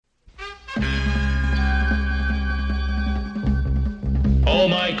"O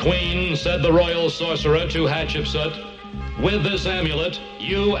my queen," said the royal sorcerer to Hatshepsut, "with this amulet,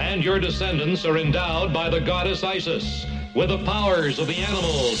 you and your descendants are endowed by the goddess Isis with the powers of the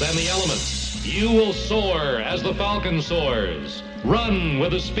animals and the elements. You will soar as the falcon soars, run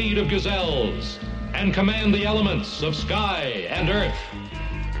with the speed of gazelles, and command the elements of sky and earth."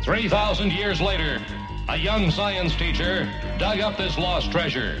 3,000 years later, a young science teacher dug up this lost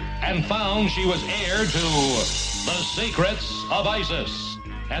treasure and found she was heir to the secrets of Isis.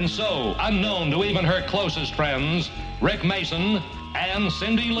 And so, unknown to even her closest friends, Rick Mason and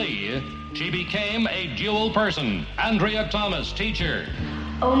Cindy Lee, she became a dual person. Andrea Thomas, teacher.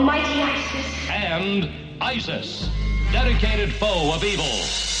 Almighty Isis. And Isis, dedicated foe of evil,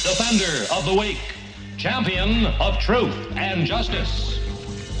 defender of the weak, champion of truth and justice.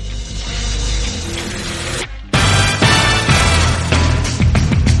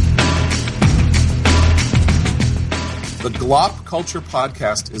 The Glop Culture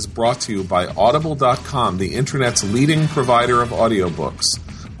Podcast is brought to you by Audible.com, the internet's leading provider of audiobooks,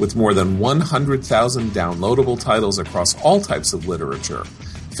 with more than 100,000 downloadable titles across all types of literature,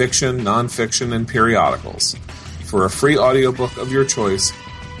 fiction, nonfiction, and periodicals. For a free audiobook of your choice,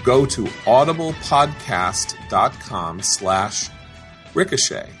 go to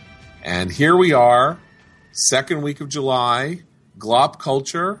audiblepodcast.com/ricochet. And here we are, second week of July, Glop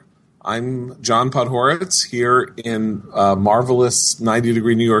Culture. I'm John Podhoretz here in marvelous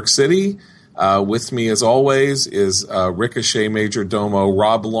 90-degree New York City. With me, as always, is Ricochet Major Domo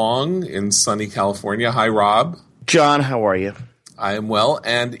Rob Long in sunny California. Hi, Rob. John, how are you? I am well.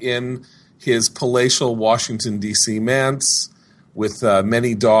 And in his palatial Washington, D.C. manse with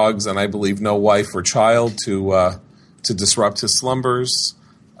many dogs and I believe no wife or child to disrupt his slumbers,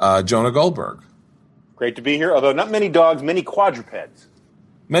 Jonah Goldberg. Great to be here, although not many dogs, many quadrupeds.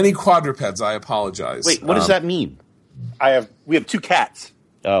 Many quadrupeds, I apologize. Wait, what does that mean? We have two cats.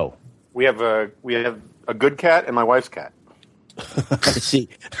 Oh. We have a good cat and my wife's cat. I see.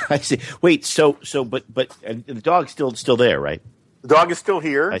 Wait, but the dog's still there, right? The dog is still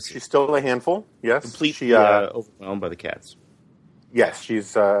here. She's still a handful. Yes. Completely overwhelmed by the cats. Yes,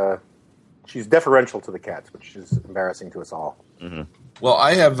 she's deferential to the cats, which is embarrassing to us all. Mm-hmm. Well,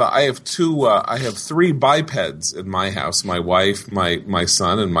 I have three bipeds in my house. My wife, my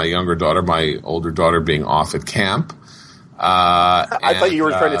son, and my younger daughter. My older daughter being off at camp. I thought you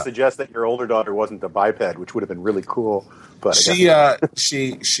were trying to suggest that your older daughter wasn't a biped, which would have been really cool. But she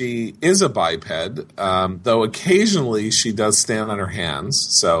is a biped, though occasionally she does stand on her hands.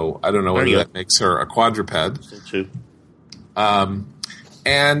 So I don't know whether that makes her a quadruped. Still two. And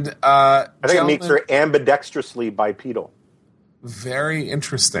I think it makes her ambidextrously bipedal. Very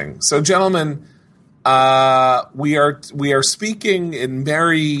interesting. So, gentlemen, we are speaking in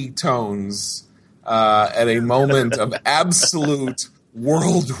merry tones at a moment of absolute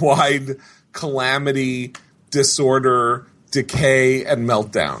worldwide calamity, disorder, decay, and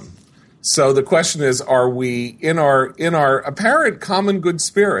meltdown. So the question is: are we in our apparent common good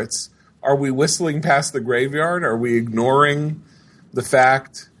spirits? Are we whistling past the graveyard? Are we ignoring the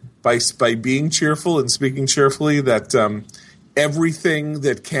fact by being cheerful and speaking cheerfully that everything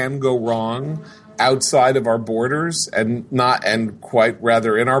that can go wrong outside of our borders and quite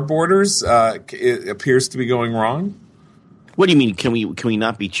rather in our borders it appears to be going wrong? What do you mean? Can we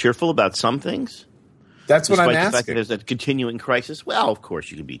not be cheerful about some things? That's what I'm asking. Despite the fact that there's a continuing crisis. Well, of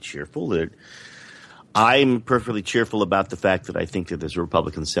course you can be cheerful. I'm perfectly cheerful about the fact that I think that there's a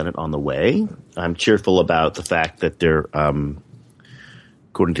Republican Senate on the way. I'm cheerful about the fact that there,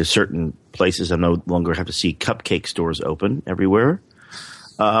 according to certain places, I no longer have to see cupcake stores open everywhere.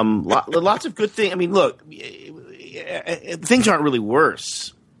 Lots of good things. I mean, look, things aren't really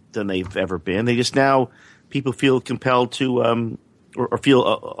worse than they've ever been. They just now people feel compelled to or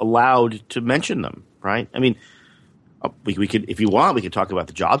feel allowed to mention them, right? I mean, we could, if you want, we could talk about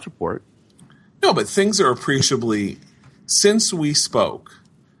the jobs report. No, but things are appreciably since we spoke.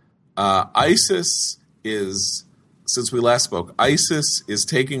 ISIS is since we last spoke. ISIS is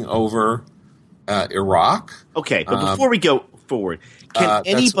taking over Iraq. Okay, but before we go forward, can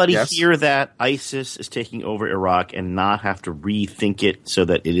anybody hear that ISIS is taking over Iraq and not have to rethink it so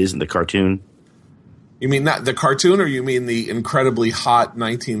that it isn't the cartoon? You mean not the cartoon, or you mean the incredibly hot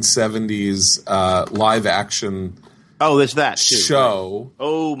 1970s live action? Oh, there's that too, show. Right?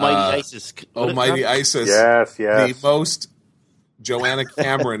 Oh, Mighty ISIS! Oh, Mighty ISIS! Yes. The most Joanna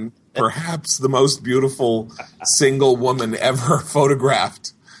Cameron, perhaps the most beautiful single woman ever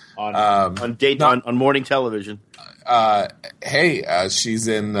photographed on morning television. She's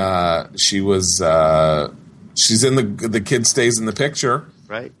in. She's in the Kid Stays in the Picture.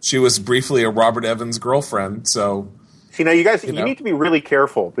 Right. She was briefly a Robert Evans girlfriend. So, see, now you guys, you need to be really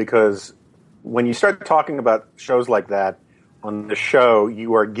careful, because when you start talking about shows like that on the show,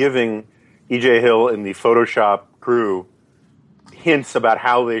 you are giving E.J. Hill and the Photoshop crew hints about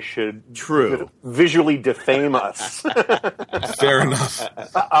how they should visually defame us. Fair enough.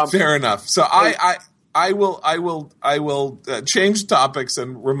 Fair enough. So I will change topics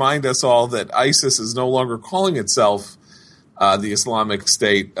and remind us all that ISIS is no longer calling itself the Islamic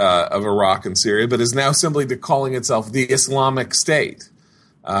State of Iraq and Syria, but is now simply calling itself the Islamic State,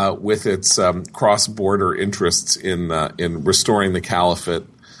 with its cross-border interests in restoring the caliphate,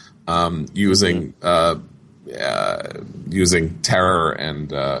 using terror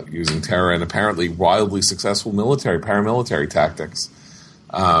and apparently wildly successful paramilitary tactics.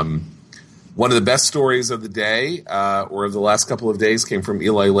 One of the best stories of the day, or of the last couple of days, came from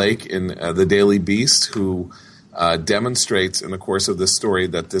Eli Lake in the Daily Beast, who demonstrates in the course of this story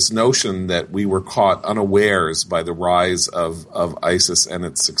that this notion that we were caught unawares by the rise of ISIS and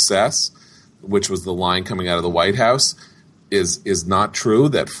its success, which was the line coming out of the White House, is not true.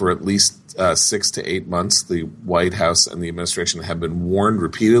 That for at least 6 to 8 months, the White House and the administration have been warned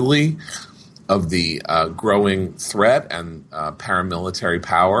repeatedly of the growing threat and paramilitary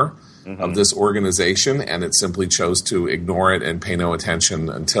power of this organization, and it simply chose to ignore it and pay no attention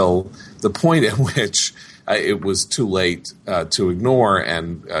until the point at which it was too late to ignore,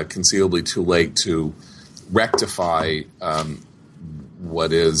 and conceivably too late to rectify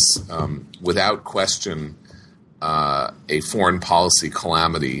what is, without question, a foreign policy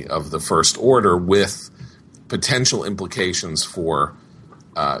calamity of the first order, with potential implications for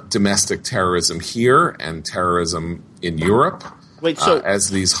domestic terrorism here and terrorism in Europe. Wait, so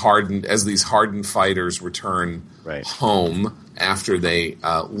as these hardened fighters return home after they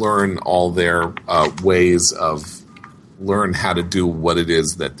learn all their ways of learn how to do what it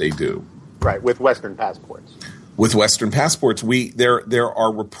is that they do. Right, with Western passports. With Western passports, there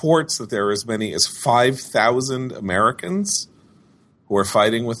are reports that there are as many as 5,000 Americans who are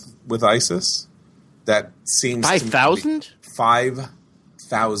fighting with ISIS. That seems 5,000?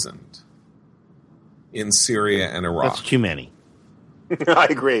 5,000 in Syria and Iraq. That's too many. I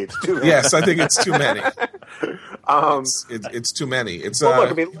agree. It's too many. Yes, I think it's too many. It's too many. It's well,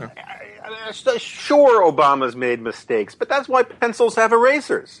 look, I mean, sure, Obama's made mistakes, but that's why pencils have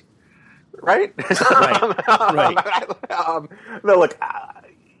erasers, right? Right. No, look,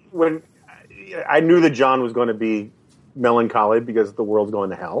 when I knew that John was going to be melancholy because the world's going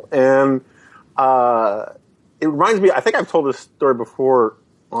to hell, and it reminds me. I think I've told this story before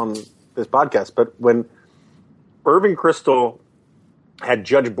on this podcast, but when Irving Kristol had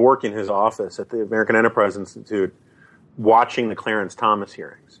Judge Bork in his office at the American Enterprise Institute watching the Clarence Thomas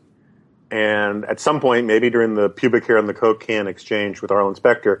hearings. And at some point, maybe during the pubic hair and the Coke can exchange with Arlen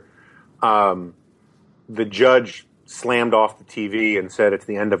Specter, the judge slammed off the TV and said, "It's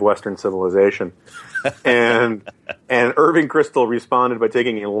the end of Western civilization." and Irving Kristol responded by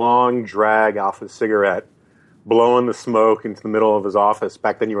taking a long drag off his cigarette, blowing the smoke into the middle of his office.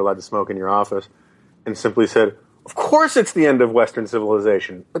 Back then you were allowed to smoke in your office, and simply said, "Of course it's the end of Western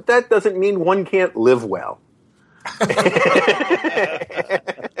civilization, but that doesn't mean one can't live well."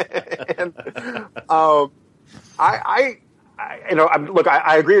 And, I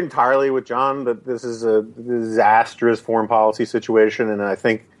agree entirely with John that this is a disastrous foreign policy situation, and I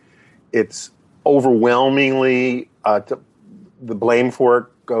think it's overwhelmingly the blame for it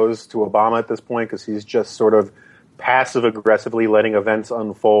goes to Obama at this point, because he's just sort of passive-aggressively letting events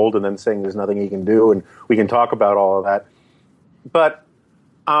unfold and then saying there's nothing he can do, and we can talk about all of that. But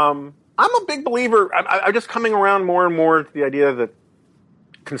I'm a big believer. I'm just coming around more and more to the idea that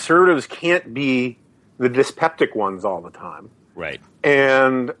conservatives can't be the dyspeptic ones all the time. Right.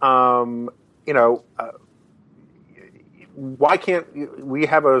 And, why can't we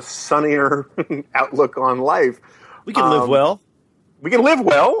have a sunnier outlook on life? We can live well. We can live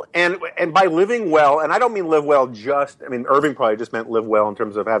well, and by living well, and I don't mean live well Irving probably just meant live well in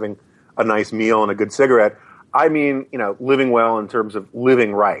terms of having a nice meal and a good cigarette. I mean, living well in terms of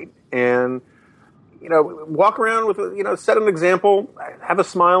living right. And, walk around with, set an example, have a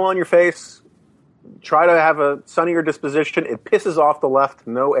smile on your face, try to have a sunnier disposition. It pisses off the left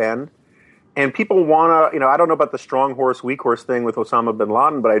no end. And people want to, I don't know about the strong horse, weak horse thing with Osama bin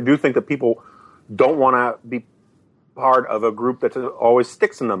Laden, but I do think that people don't want to be part of a group that always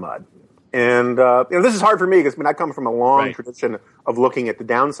sticks in the mud. And, this is hard for me because, I come from a long tradition of looking at the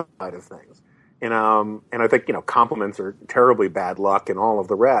downside of things. And I think, compliments are terribly bad luck and all of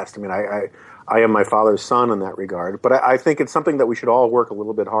the rest. I am my father's son in that regard. But I think it's something that we should all work a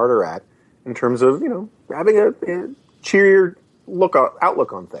little bit harder at in terms of, having a cheerier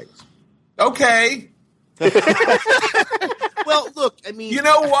outlook on things. Okay. Well, look, I mean, You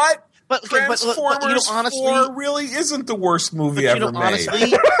know what? Transformers Transformers you know, honestly, 4 really isn't the worst movie ever made.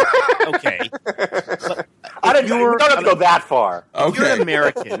 honestly, okay. We don't have to go that far. If you're an Okay.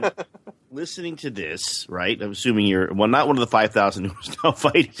 American listening to this, right? I'm assuming you're not one of the 5,000 who's now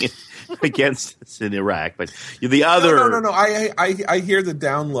fighting against us in Iraq, but you're the other. No. I hear the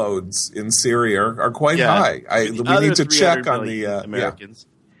downloads in Syria are quite high. We other need to check 300 on the million Americans.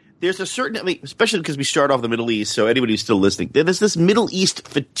 There's a certain, I mean, especially because we start off the Middle East, so anybody who's still listening, there's this Middle East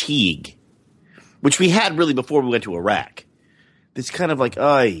fatigue, which we had really before we went to Iraq. This kind of like,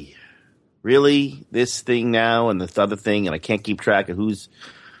 really? This thing now and this other thing, and I can't keep track of who's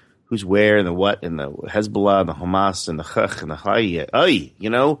where and the what and the Hezbollah and the Hamas and the Chach and the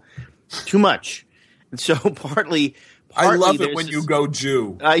Hayy. Too much. And so partly I love it when this- you go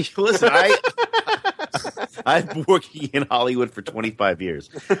Jew. I've been working in Hollywood for 25 years.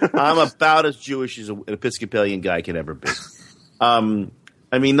 I'm about as Jewish as an Episcopalian guy can ever be. I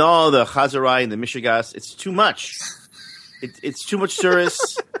mean, all the Chazarai and the Mishigas, it's too much. It's too much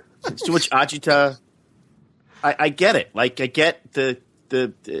Suris. It's too much Ajita. I get it. Like, I get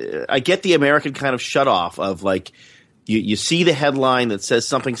I get the American kind of shut off of like, you see the headline that says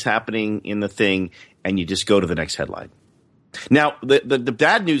something's happening in the thing, and you just go to the next headline. Now, the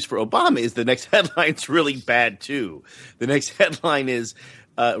bad news for Obama is the next headline's really bad, too. The next headline is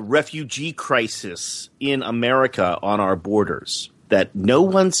refugee crisis in America on our borders that no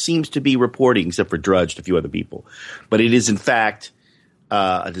one seems to be reporting except for Drudge and a few other people. But it is, in fact,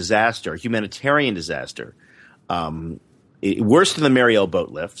 a disaster, a humanitarian disaster. Worse than the Mariel boat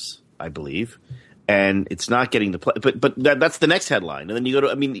lifts, I believe. And it's not getting the play, but that's the next headline. And then you go to,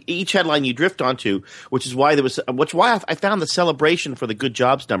 I mean, each headline you drift onto, which is why I found the celebration for the good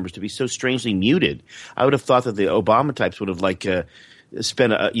jobs numbers to be so strangely muted. I would have thought that the Obama types would have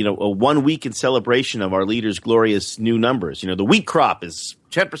spent a 1 week in celebration of our leader's glorious new numbers. The wheat crop is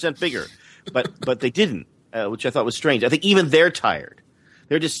 10% bigger, but they didn't, which I thought was strange. I think even they're tired.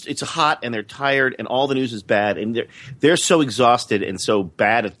 It's hot and they're tired and all the news is bad and they're so exhausted and so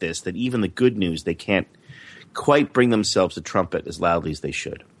bad at this that even the good news, they can't quite bring themselves to trumpet as loudly as they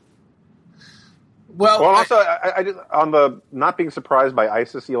should. Well, also, I just, on the not being surprised by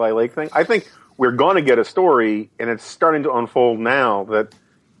ISIS Eli Lake thing, I think we're going to get a story, and it's starting to unfold now, that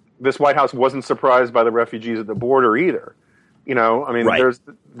this White House wasn't surprised by the refugees at the border either. I mean, There's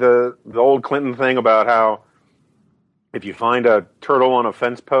the old Clinton thing about how if you find a turtle on a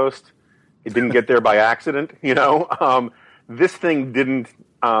fence post, it didn't get there by accident. This thing didn't.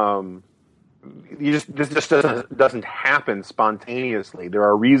 This just doesn't happen spontaneously. There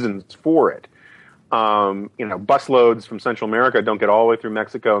are reasons for it. Busloads from Central America don't get all the way through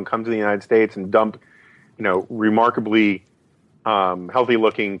Mexico and come to the United States and dump, remarkably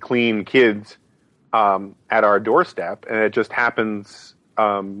healthy-looking, clean kids at our doorstep, and it just happens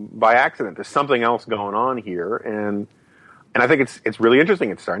by accident. There's something else going on here, and I think it's really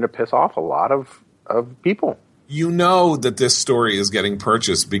interesting. It's starting to piss off a lot of people. You know that this story is getting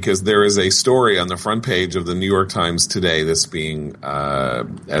purchased because there is a story on the front page of the New York Times today, this being,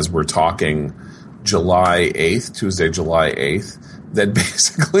 as we're talking, Tuesday, July 8th, that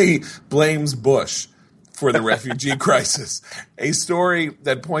basically blames Bush for the refugee crisis. A story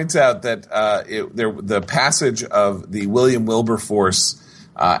that points out that the passage of the William Wilberforce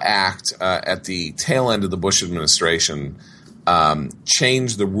Act at the tail end of the Bush administration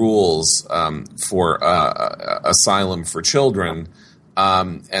changed the rules for asylum for children,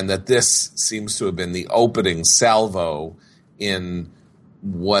 and that this seems to have been the opening salvo in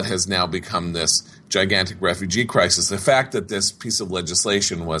what has now become this gigantic refugee crisis. The fact that this piece of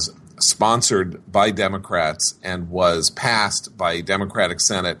legislation was sponsored by Democrats and was passed by a Democratic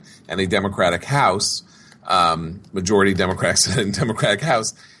Senate and a Democratic House, majority Democratic Senate and Democratic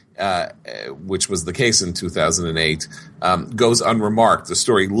House, which was the case in 2008, goes unremarked. The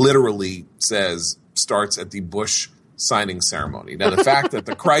story literally starts at the Bush signing ceremony. Now, the fact that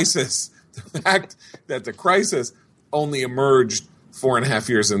the crisis only emerged 4.5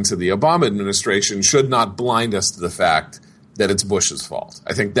 years into the Obama administration should not blind us to the fact that it's Bush's fault.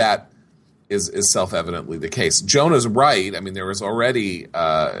 I think that is self-evidently the case. Jonah's right. I mean, there was already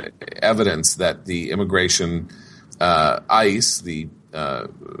evidence that the immigration ICE, the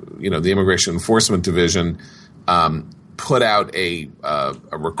Immigration Enforcement Division, put out a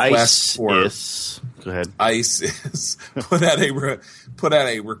request for Go ahead. ICE put out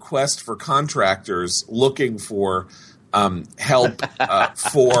a request for contractors looking for help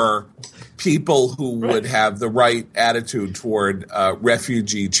for people who would have the right attitude toward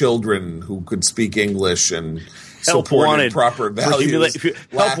refugee children who could speak English and supported proper values.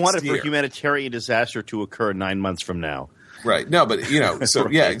 Help wanted for humanitarian disaster to occur 9 months from now. Right. No, but so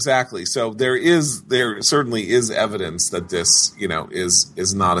yeah, exactly. So there certainly is evidence that this,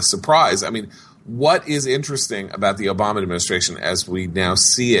 is not a surprise. I mean, what is interesting about the Obama administration as we now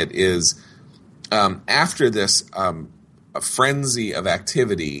see it is after this a frenzy of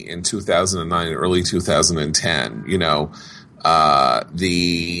activity in 2009 and early 2010,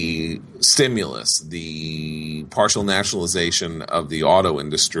 the stimulus, the partial nationalization of the auto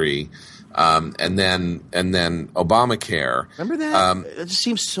industry, and then Obamacare. Remember that? It just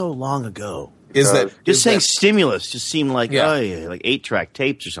seems so long ago. Saying stimulus just seemed like like 8-track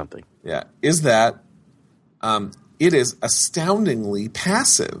tapes or something. Yeah, is that it is astoundingly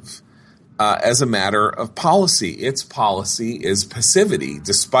passive as a matter of policy. Its policy is passivity,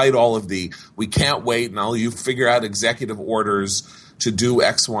 despite all of the we can't wait and all you figure out executive orders to do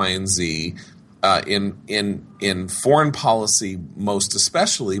X, Y, and Z. In foreign policy, most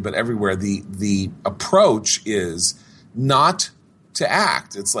especially, but everywhere, the approach is not to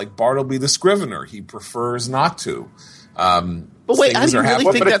act. It's like Bartleby the Scrivener; he prefers not to. But wait, I really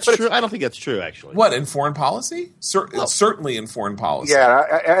think that's true. I don't think that's true, actually. What, in foreign policy? Certainly in foreign policy.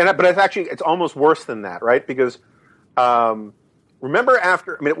 Yeah, but it's almost worse than that, right? Because remember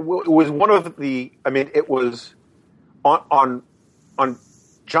it was one of the. It was on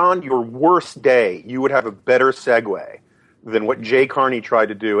John, your worst day, you would have a better segue than what Jay Carney tried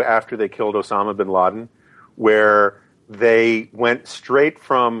to do after they killed Osama bin Laden, where they went straight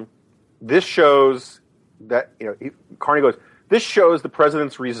from this shows that, Carney goes, this shows the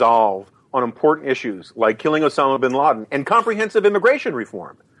president's resolve on important issues like killing Osama bin Laden and comprehensive immigration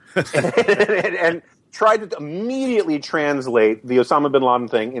reform. and tried to immediately translate the Osama bin Laden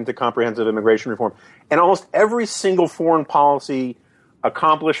thing into comprehensive immigration reform. And almost every single foreign policy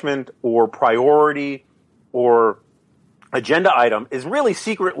accomplishment or priority or agenda item is really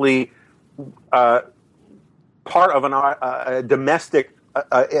secretly part of a domestic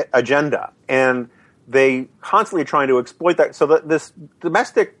agenda, and they constantly trying to exploit that. So that this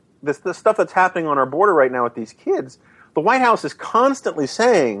stuff that's happening on our border right now with these kids, the White House is constantly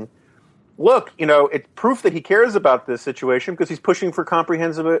saying, look, it's proof that he cares about this situation because he's pushing for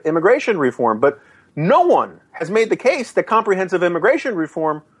comprehensive immigration reform. But no one has made the case that comprehensive immigration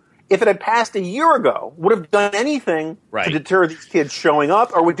reform, if it had passed a year ago, would have done anything to deter these kids showing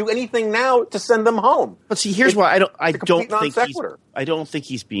up, or would do anything now to send them home. But see, here's why I don't think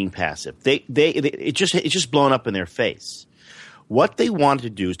he's being passive. It's just blown up in their face. What they wanted to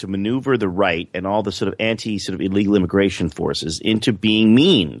do is to maneuver the right and all the sort of illegal immigration forces into being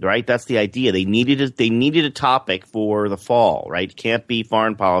mean, right? That's the idea. They needed a topic for the fall, right? It can't be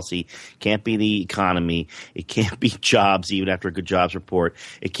foreign policy, can't be the economy, it can't be jobs even after a good jobs report.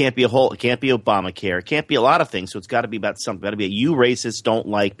 It can't be Obamacare, it can't be a lot of things. So it's got to be about something. Got to be you racists don't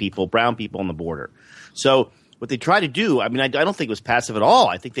like brown people on the border. So what they tried to do, I don't think it was passive at all.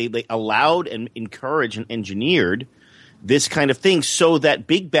 I think they allowed and encouraged and engineered this kind of thing so that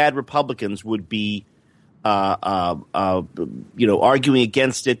big bad Republicans would be, arguing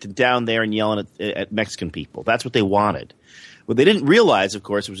against it down there and yelling at Mexican people. That's what they wanted. What they didn't realize, of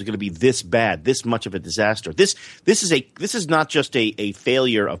course, it was going to be this bad, this much of a disaster. This is not just a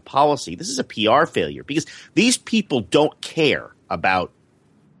failure of policy. This is a PR failure because these people don't care about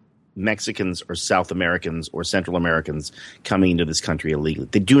Mexicans or South Americans or Central Americans coming into this country illegally.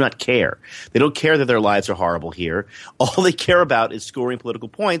 They do not care. They don't care that their lives are horrible here. All they care about is scoring political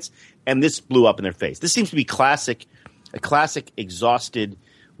points, and this blew up in their face. This seems to be a classic, exhausted,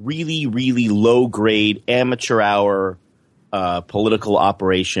 really, really low-grade, amateur hour political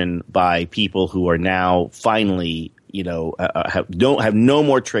operation by people who are now finally, have no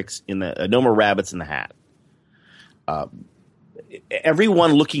more tricks no more rabbits in the hat.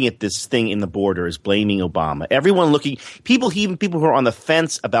 Everyone looking at this thing in the border is blaming Obama. Even people who are on the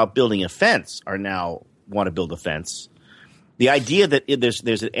fence about building a fence are now want to build a fence. The idea that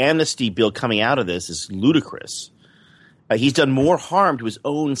there's an amnesty bill coming out of this is ludicrous. He's done more harm to his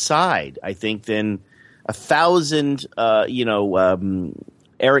own side, I think, than 1,000,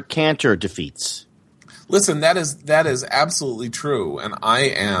 Eric Cantor defeats. Listen, that is absolutely true, and I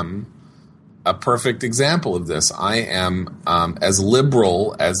am a perfect example of this. I am as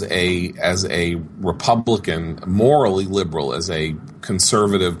liberal as a Republican, morally liberal as a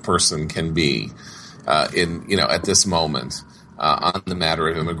conservative person can be at this moment on the matter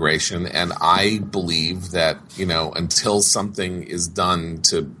of immigration, and I believe that until something is done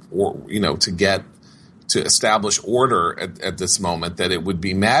to establish order at this moment, that it would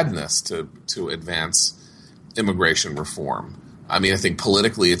be madness to advance immigration reform. I think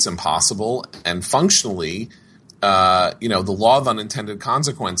politically it's impossible, and functionally the law of unintended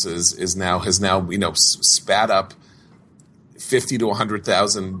consequences has now spat up 50 to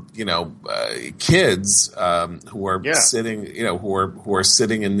 100,000 kids who are sitting who are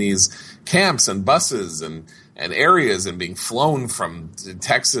sitting in these camps and buses and areas and being flown from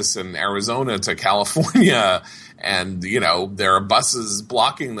Texas and Arizona to California, and there are buses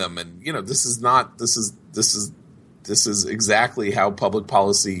blocking them, and this is exactly how public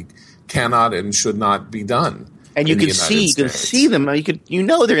policy cannot and should not be done. And you can see them.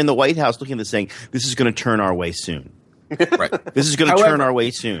 They're in the White House looking at this saying, "This is going to turn our way soon." Right. This is going to turn our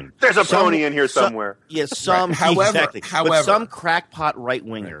way soon. There's a pony in here somewhere. Yes, Right. However, but some crackpot right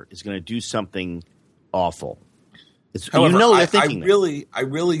winger is going to do something awful. However, they're thinking. I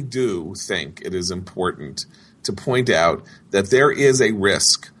really do think it is important to point out that there is a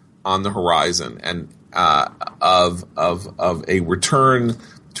risk on the horizon, and of a return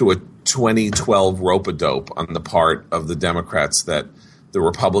to a 2012 rope-a-dope on the part of the Democrats that the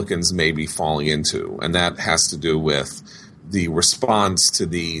Republicans may be falling into. And that has to do with the response to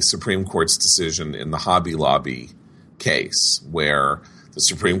the Supreme Court's decision in the Hobby Lobby case, where the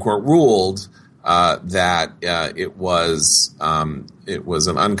Supreme Court ruled that it was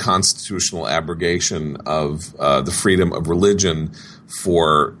an unconstitutional abrogation of the freedom of religion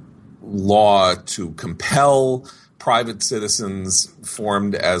for law to compel private citizens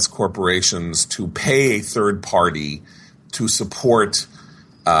formed as corporations to pay a third party to support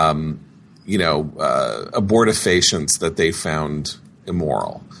abortifacients that they found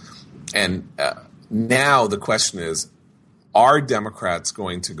immoral. And now the question is, are Democrats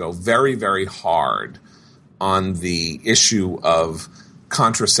going to go very, very hard on the issue of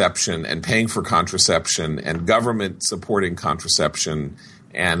contraception and paying for contraception and government supporting contraception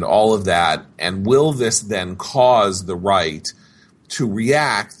and all of that? And will this then cause the right to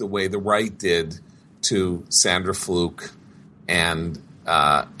react the way the right did to Sandra Fluke, and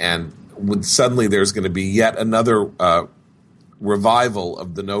suddenly there's going to be yet another revival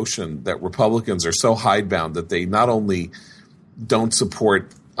of the notion that Republicans are so hidebound that they not only don't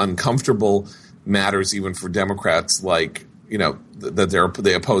support uncomfortable matters even for Democrats, like that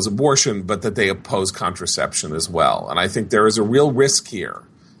they oppose abortion, but that they oppose contraception as well. And I think there is a real risk here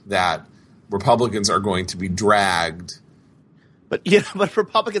that Republicans are going to be dragged. But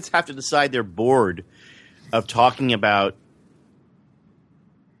Republicans have to decide they're bored of talking about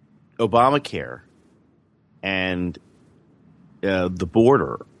Obamacare and the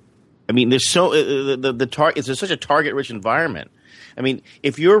border. I mean, there's so it's such a target-rich environment. I mean,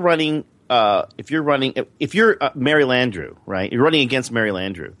 if you're Mary Landrieu, right? You're running against Mary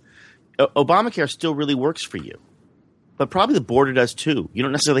Landrieu. Obamacare still really works for you, but probably the border does too. You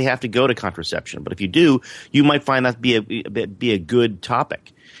don't necessarily have to go to contraception, but if you do, you might find that be a good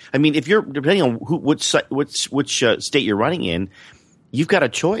topic. I mean, if you're depending on which state you're running in, you've got a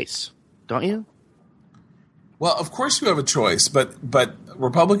choice, don't you? Well, of course you have a choice, but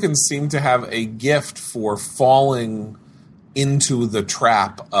Republicans seem to have a gift for falling into the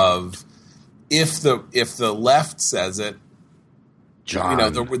trap of if the left says it,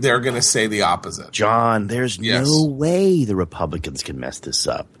 John, they're going to say the opposite. John, there's no way the Republicans can mess this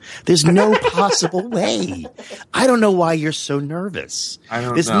up. There's no possible way. I don't know why you're so nervous. I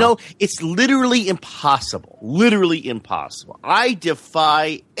don't know. It's literally impossible. Literally impossible. I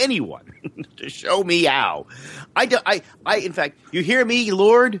defy anyone to show me how. In fact, you hear me,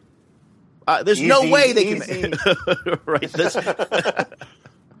 Lord? There's no way they can. Right.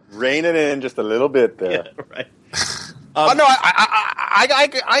 Rein it in just a little bit there. Yeah, right. No,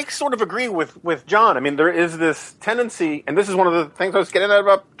 I sort of agree with John. I mean, there is this tendency, and this is one of the things I was getting at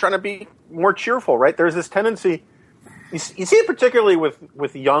about trying to be more cheerful, right? There's this tendency, you see it particularly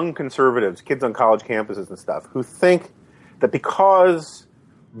with young conservatives, kids on college campuses and stuff, who think that because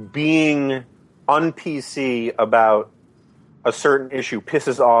being un-PC about a certain issue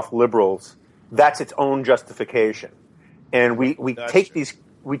pisses off liberals, that's its own justification. And we take these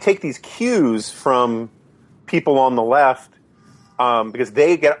cues from people on the left because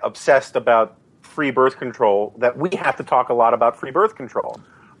they get obsessed about free birth control, that we have to talk a lot about free birth control.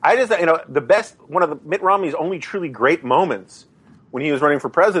 One of Mitt Romney's only truly great moments when he was running for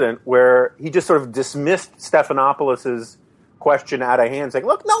president, where he just sort of dismissed Stephanopoulos' question out of hand, saying,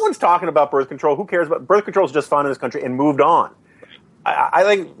 look, no one's talking about birth control. Who cares about birth control? Is just fun in this country, and moved on. I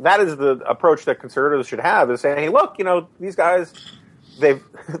think that is the approach that conservatives should have, is saying, hey, look, these guys,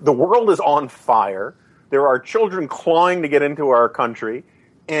 the world is on fire. There are children clawing to get into our country,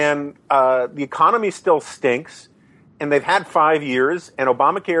 and the economy still stinks, and they've had 5 years, and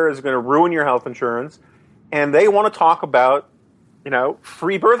Obamacare is going to ruin your health insurance, and they want to talk about,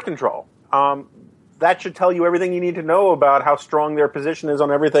 free birth control. that should tell you everything you need to know about how strong their position is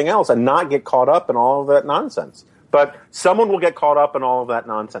on everything else, and not get caught up in all of that nonsense. But someone will get caught up in all of that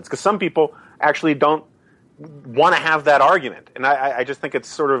nonsense, because some people actually don't want to have that argument. And I just think it's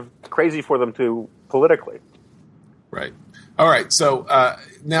sort of crazy for them to politically. Right. All right. So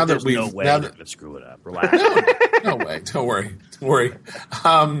now There's that we've no way now they're that, going to screw it up. Relax. no way. Don't worry. Don't worry.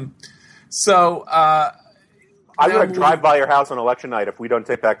 So I'm now going to we- drive by your house on election night if we don't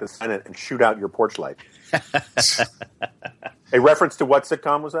take back the Senate and shoot out your porch light. A reference to what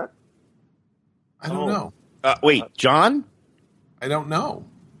sitcom was that? I don't know. Wait, John? I don't know.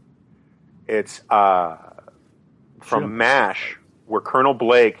 It's from MASH, where Colonel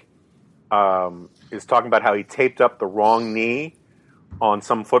Blake is talking about how he taped up the wrong knee on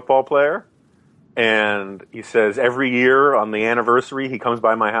some football player. And he says, every year on the anniversary, he comes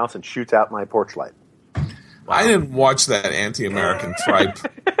by my house and shoots out my porch light. I didn't watch that anti-American tripe.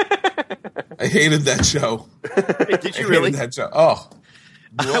 I hated that show. Did you I really? hated that show. Oh.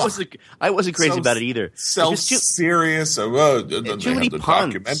 I wasn't crazy So about it either. Self-serious. They too many have the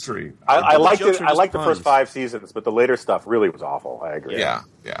puns. documentary. I liked jokes it. are I just liked the puns. first 5 seasons, but the later stuff really was awful. I agree. Yeah.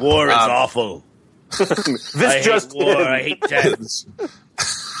 War is awful. This I just hate war. in. I hate death.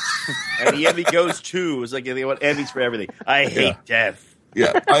 And the Emmy goes too. It was like they want Emmys for everything. I hate death.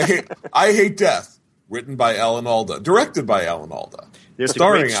 Yeah. I hate death. Written by Alan Alda. Directed by Alan Alda. There's a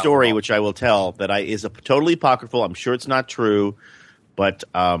Starring great Alan story Alda. which I will tell that is totally apocryphal. I'm sure it's not true, but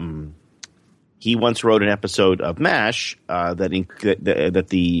he once wrote an episode of MASH that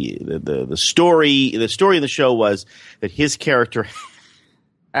the story of the show was that his character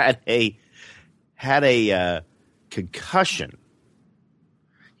had a concussion.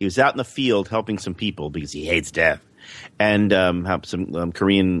 He was out in the field helping some people because he hates death, and helped some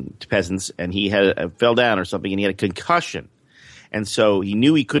Korean peasants, and he fell down or something, and he had a concussion. And so he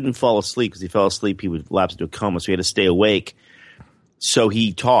knew he couldn't fall asleep, because if he fell asleep, he would lapse into a coma. So he had to stay awake. So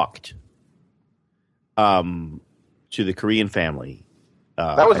he talked to the Korean family.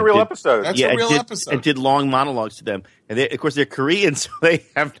 That was a real episode. That's a real episode. And did long monologues to them. And of course, they're Korean, so they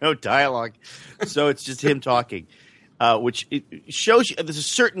have no dialogue. So it's just him talking, which it shows you there's a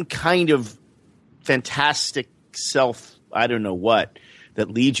certain kind of fantastic I don't know what, that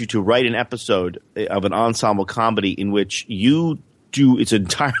leads you to write an episode of an ensemble comedy in which it's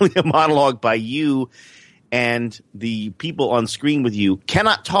entirely a monologue by you, and the people on screen with you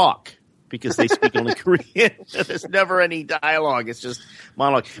cannot talk because they speak only Korean. There's never any dialogue. It's just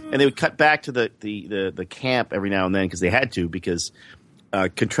monologue. And they would cut back to the camp every now and then because they had to, because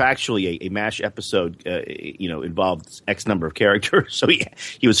contractually a MASH episode involved X number of characters. So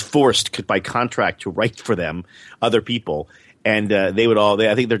he was forced by contract to write for them other people. And they would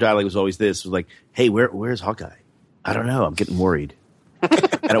I think their dialogue was always this, was like, hey, where's Hawkeye? I don't know. I'm getting worried.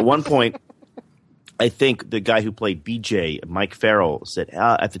 And at one point, I think the guy who played BJ, Mike Farrell, said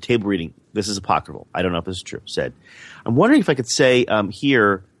at the table reading, this is apocryphal, I don't know if this is true, said, I'm wondering if I could say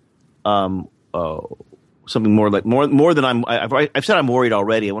here something more than I've said I'm worried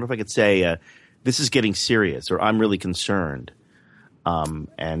already. I wonder if I could say this is getting serious, or I'm really concerned.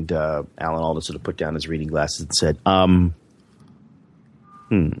 And Alan Alda sort of put down his reading glasses and said, I'm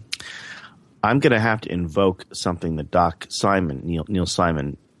going to have to invoke something that Doc Simon, Neil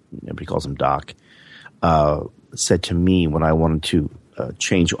Simon, everybody calls him Doc, said to me when I wanted to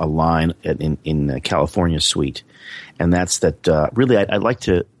change a line in California Suite, and that's that really I'd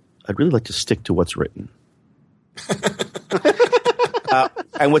really like to stick to what's written.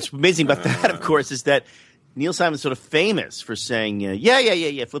 And what's amazing about that, of course, is that Neil Simon's sort of famous for saying,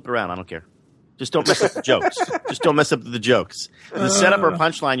 yeah, flip it around, I don't care. Just don't mess up the jokes. Just don't mess up the jokes. If the setup or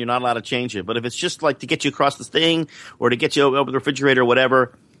punchline, you're not allowed to change it. But if it's just like to get you across the thing or to get you over the refrigerator or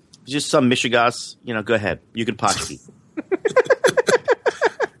whatever, just some Michigas, go ahead. You can potchkey.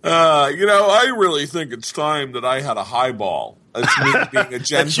 I really think it's time that I had a highball. That's me being a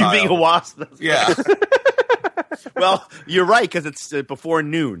Gentile. That's you being a wasp. Yeah. Well, you're right, because it's before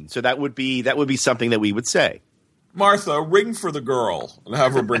noon. So that would be something that we would say. Martha, ring for the girl and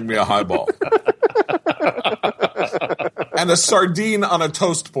have her bring me a highball. And a sardine on a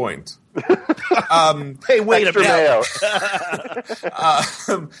toast point. Hey, wait a minute.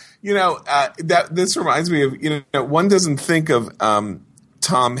 That this reminds me of, one doesn't think of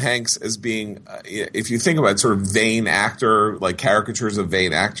Tom Hanks as being, if you think about sort of vain actor, like caricatures of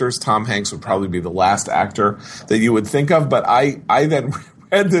vain actors, Tom Hanks would probably be the last actor that you would think of. But I then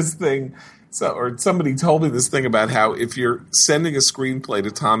read this thing, or somebody told me this thing about how if you're sending a screenplay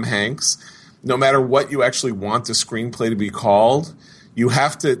to Tom Hanks, no matter what you actually want the screenplay to be called, you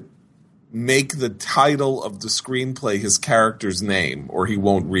have to make the title of the screenplay his character's name, or he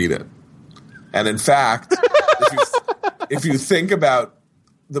won't read it. And in fact, if you think about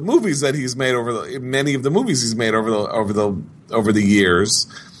the movies that he's made many of the movies he's made over the years,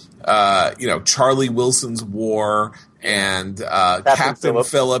 Charlie Wilson's War and Captain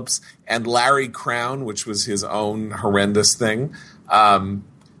Phillips and Larry Crown, which was his own horrendous thing.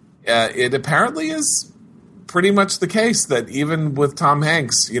 It apparently is pretty much the case that even with Tom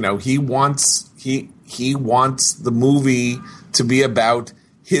Hanks, he wants the movie to be about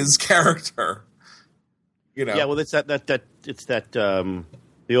his character. Yeah, well, it's that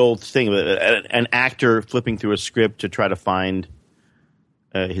the old thing of an actor flipping through a script to try to find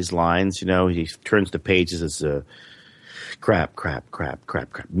his lines. He turns the pages as crap,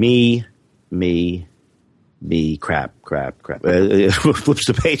 me, crap. Flips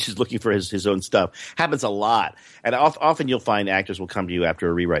the pages looking for his own stuff. Happens a lot, and often you'll find actors will come to you after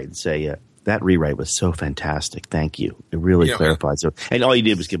a rewrite and say, "That rewrite was so fantastic, thank you. It really clarified." So, and all you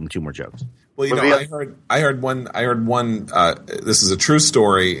did was give him 2 more jokes. Well, I heard one. This is a true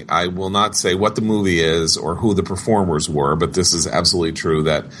story. I will not say what the movie is or who the performers were, but this is absolutely true.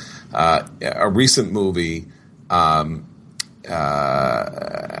 That a recent movie, an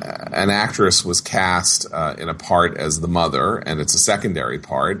actress was cast in a part as the mother, and it's a secondary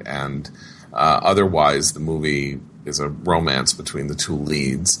part, and otherwise the movie is a romance between the two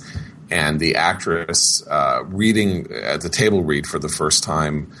leads. And the actress reading at the table read for the first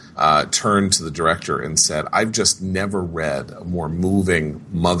time turned to the director and said, "I've just never read a more moving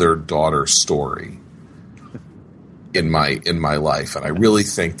mother-daughter story in my life." And I really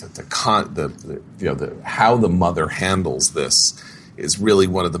think that how the mother handles this is really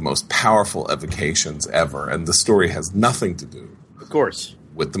one of the most powerful evocations ever. And the story has nothing to do, of course,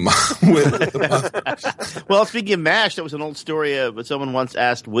 with the mother. Well, speaking of MASH, that was an old story. Someone once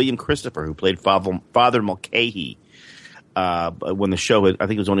asked William Christopher, who played Father Mulcahy, when the show, I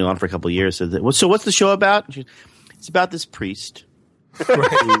think it was only on for a couple of years, said, "So what's the show about?" It's about this priest. Who,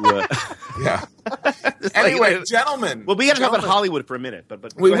 yeah. Anyway, gentlemen. Well, we got to talk about Hollywood for a minute,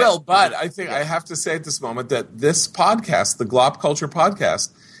 but we will. But I think I have to say at this moment that this podcast, the Glop Culture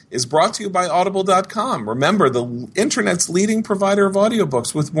Podcast, is brought to you by Audible.com. Remember, the internet's leading provider of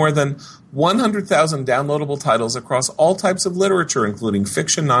audiobooks with more than 100,000 downloadable titles across all types of literature, including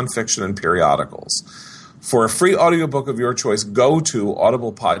fiction, nonfiction, and periodicals. For a free audiobook of your choice, go to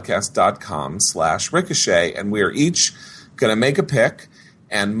audiblepodcast.com/ricochet, and we are each going to make a pick.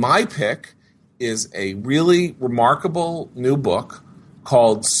 And my pick is a really remarkable new book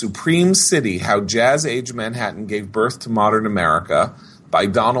called Supreme City, How Jazz Age Manhattan Gave Birth to Modern America, by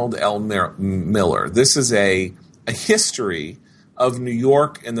Donald L. Miller. This is a history of New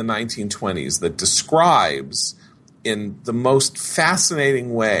York in the 1920s that describes in the most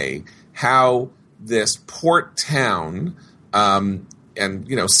fascinating way how this port town and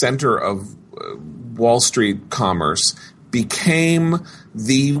center of Wall Street commerce became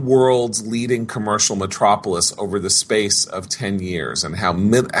the world's leading commercial metropolis over the space of 10 years, and how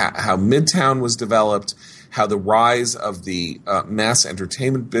Midtown was developed, how the rise of the mass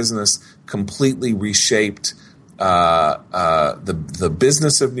entertainment business completely reshaped the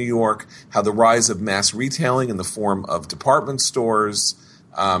business of New York, how the rise of mass retailing in the form of department stores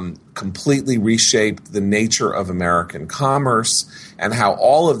completely reshaped the nature of American commerce, and how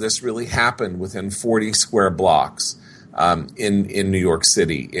all of this really happened within 40 square blocks in New York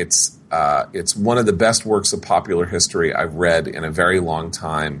City. It's one of the best works of popular history I've read in a very long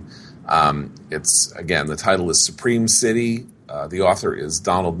time. It's, again, the title is Supreme City. The author is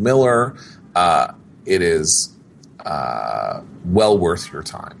Donald Miller. It is well worth your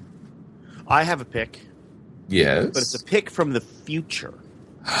time. I have a pick. Yes. But it's a pick from the future.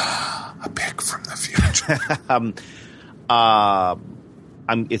 A pick from the future.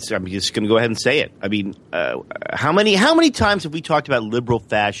 I'm just going to go ahead and say it. I mean, how many times have we talked about liberal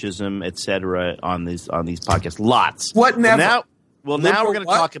fascism, et cetera, on these podcasts? Lots. What never? Now we're going to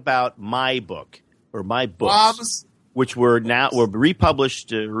talk about my book, or my books, which were republished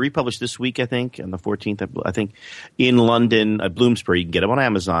this week, I think, on the 14th, I think, in London at Bloomsbury. You can get them on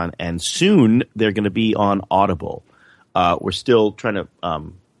Amazon, and soon they're going to be on Audible. We're still trying to.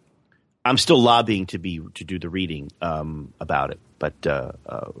 I'm still lobbying to do the reading about it, but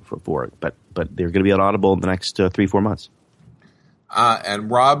for it. But they're going to be on Audible in the next 3-4 months. And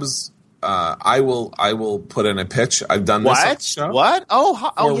Rob's. I will put in a pitch. I've done this on the show. What?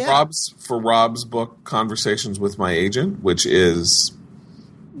 Yeah. For Rob's book, Conversations with My Agent, which is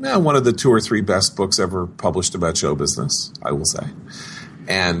one of the 2 or 3 best books ever published about show business, I will say.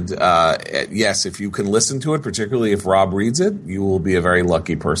 And yes, if you can listen to it, particularly if Rob reads it, you will be a very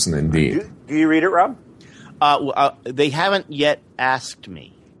lucky person indeed. Do you read it, Rob? They haven't yet asked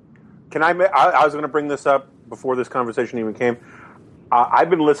me. Can I was going to bring this up before this conversation even came. I've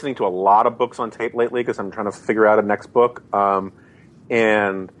been listening to a lot of books on tape lately because I'm trying to figure out a next book. I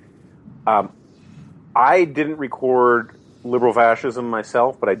didn't record Liberal Fascism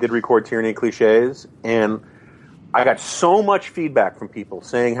myself, but I did record Tyranny and Cliches, and I got so much feedback from people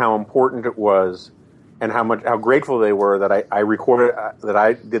saying how important it was and how grateful they were that I recorded that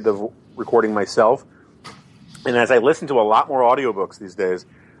I did the recording myself. And as I listen to a lot more audiobooks these days,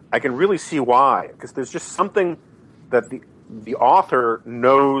 I can really see why, because there's just something that the author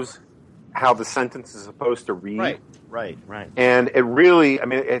knows how the sentence is supposed to read. Right. And it really, I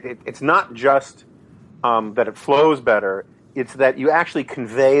mean, it's not just that it flows better. It's that you actually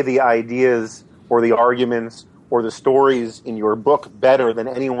convey the ideas or the arguments or the stories in your book better than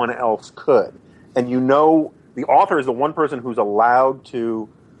anyone else could. And you know, the author is the one person who's allowed to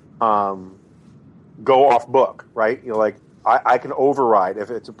go off book, right? You're like, I can override. If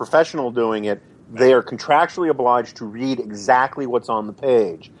it's a professional doing it, they are contractually obliged to read exactly what's on the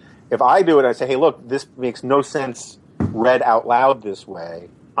page. If I do it, I say, hey, look, this makes no sense read out loud this way.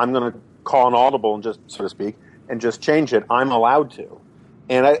 I'm going to call an audible and just, so to speak, and just change it. I'm allowed to.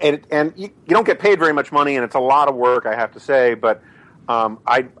 And you don't get paid very much money, and it's a lot of work, I have to say, but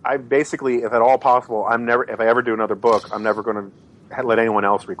I basically, if at all possible, if I ever do another book, I'm never going to let anyone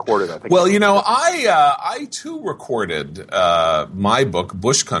else record it. I think. Well, you know, I too recorded my book,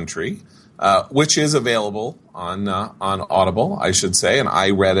 Bush Country, which is available on Audible, I should say, and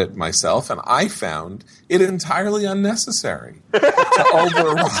I read it myself, and I found it entirely unnecessary to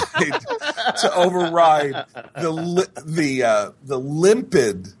override the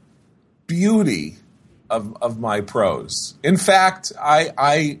limpid beauty of my prose. In fact,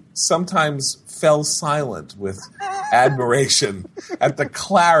 I sometimes fell silent with admiration at the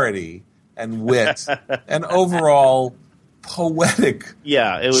clarity and wit and overall poetic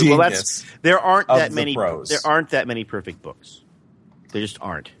genius. Well, there aren't that many prose. There aren't that many perfect books. There just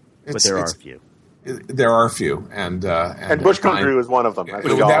aren't. But there are a few. There are a few, and Bush Country was one of them.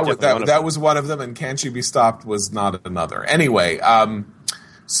 That was one of them, and Can't You Be Stopped was not another. Anyway,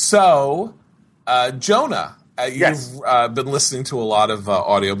 so Jonah, yes. You've been listening to a lot of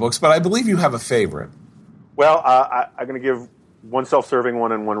audiobooks, but I believe you have a favorite. Well, I'm going to give one self-serving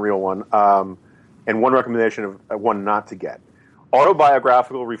one and one real one, and one recommendation of one not to get.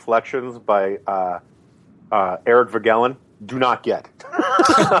 Autobiographical Reflections by Eric Voegelin. Do not get.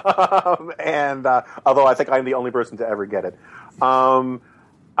 And although I think I'm the only person to ever get it. The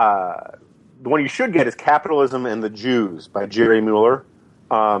one you should get is Capitalism and the Jews by Jerry Mueller.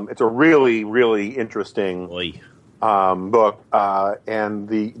 It's a really, really interesting book, and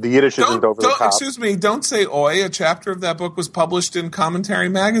the Yiddish isn't over the top. Excuse me, don't say oi. A chapter of that book was published in Commentary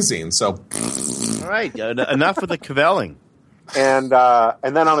Magazine, so... All right, enough with the cavelling. And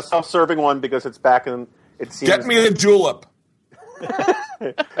then on a self-serving one, because it's back in... It seems Get me a julep.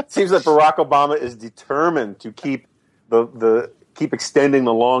 It seems that Barack Obama is determined to keep keep extending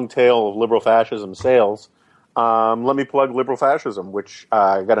the long tail of liberal fascism sales. Let me plug Liberal Fascism, which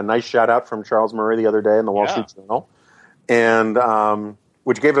I got a nice shout-out from Charles Murray the other day in the Wall Street Journal, and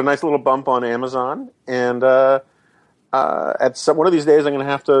which gave it a nice little bump on Amazon. And one of these days, I'm going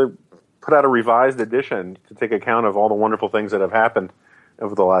to have to put out a revised edition to take account of all the wonderful things that have happened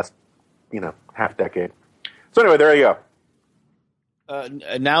over the last, half decade. So anyway, there you go.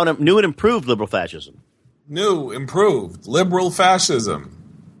 Now new and improved Liberal Fascism. New, improved, Liberal Fascism.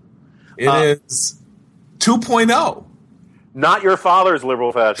 It is 2.0. Not your father's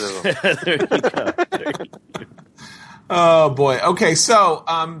liberal fascism. There you go. Oh boy. Okay, so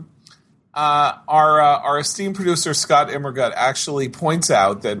our esteemed producer Scott Immergut actually points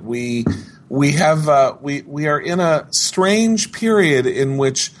out that we are in a strange period in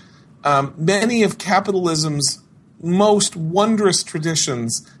which many of capitalism's most wondrous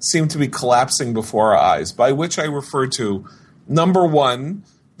traditions seem to be collapsing before our eyes. By which I refer to number one,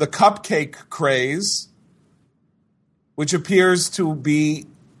 the cupcake craze, which appears to be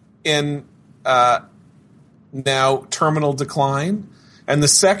in now terminal decline. And the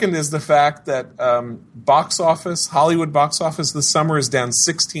second is the fact that Hollywood box office this summer is down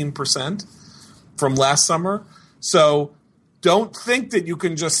 16% from last summer. So don't think that you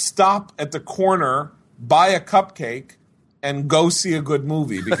can just stop at the corner, buy a cupcake, and go see a good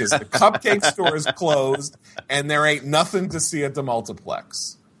movie, because the cupcake store is closed and there ain't nothing to see at the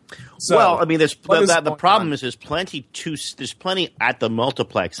multiplex. So, well, I mean, the problem is there's plenty at the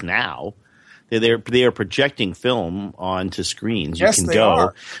multiplex now. They are projecting film onto screens. You Yes, can they go,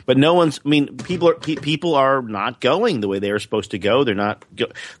 are. but no one's. I mean, people are not going the way they are supposed to go. They're not.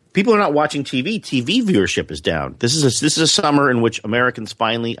 People are not watching TV. TV viewership is down. This is a summer in which Americans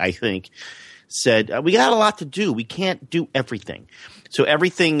finally, I think, said we got a lot to do. We can't do everything. So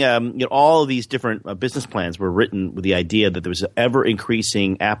everything, all of these different business plans were written with the idea that there was an ever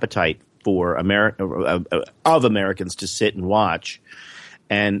increasing appetite for Americans to sit and watch,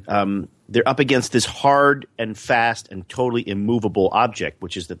 and they're up against this hard and fast and totally immovable object,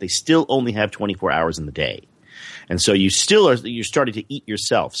 which is that they still only have 24 hours in the day. And so you're starting to eat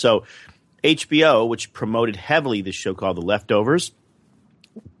yourself. So HBO, which promoted heavily this show called The Leftovers,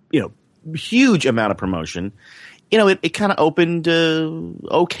 huge amount of promotion. It kind of opened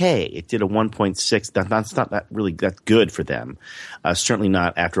okay. It did a 1.6. That's not that really that good for them. Certainly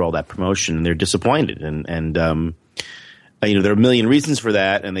not after all that promotion. They're disappointed, and there are a million reasons for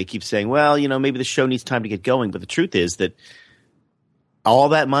that. And they keep saying, well, maybe the show needs time to get going. But the truth is that all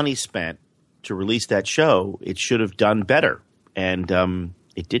that money spent to release that show, it should have done better, and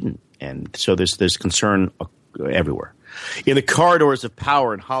it didn't. And so there's concern everywhere. In the corridors of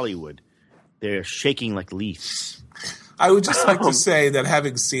power in Hollywood, they're shaking like leaves. I would just like to say that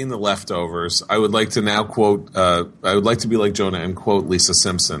having seen The Leftovers, I would like to now quote. I would like to be like Jonah and quote Lisa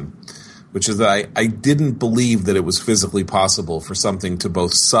Simpson, which is that I didn't believe that it was physically possible for something to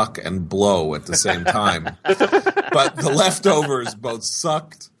both suck and blow at the same time. But The Leftovers both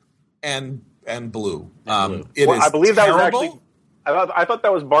sucked and blew. I believe that was actually. I thought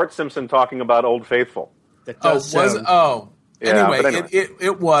that was Bart Simpson talking about Old Faithful. That does sound. Yeah, Anyway,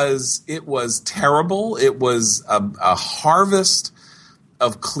 it was terrible. It was a harvest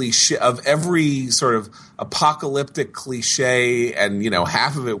of cliche, of every sort of apocalyptic cliche, and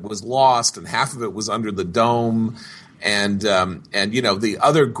half of it was lost and half of it was under the dome, and the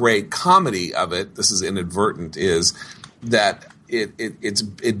other great comedy of it, this is inadvertent, is that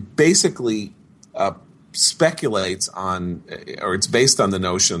it basically speculates on, or it's based on the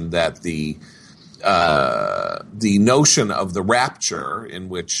notion that the notion of the rapture, in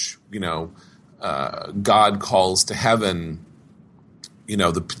which God calls to heaven,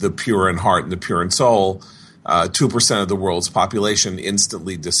 the pure in heart and the pure in soul, 2% of the world's population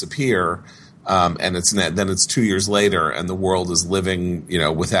instantly disappear, and it's 2 years later, and the world is living,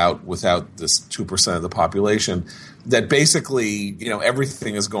 without this 2% of the population. That basically,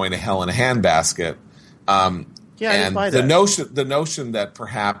 everything is going to hell in a handbasket. And the notion that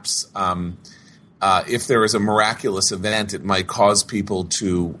perhaps if there is a miraculous event, it might cause people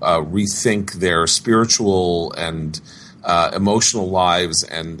to rethink their spiritual and emotional lives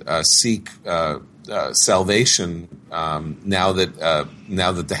and seek salvation now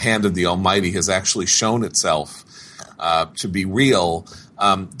that the hand of the Almighty has actually shown itself to be real.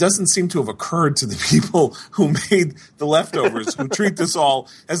 Doesn't seem to have occurred to the people who made The Leftovers, who treat this all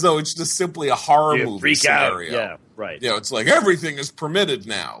as though it's just simply a horror movie scenario. Yeah, right. It's like everything is permitted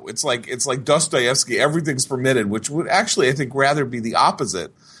now. It's like Dostoevsky, everything's permitted, which would actually, I think, rather be the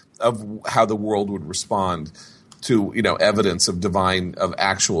opposite of how the world would respond to evidence of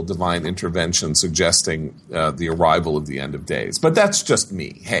actual divine intervention suggesting the arrival of the end of days. But that's just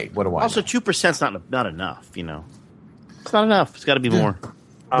me. Hey, what do I? Also, 2%'s not enough. It's not enough. It's got to be more.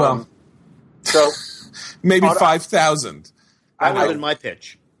 So maybe 5,000. That would have been my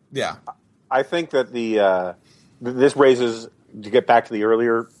pitch. Yeah, I think that this raises, to get back to the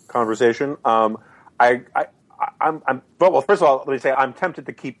earlier conversation. Well, first of all, let me say I'm tempted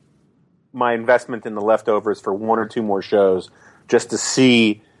to keep my investment in The Leftovers for one or two more shows just to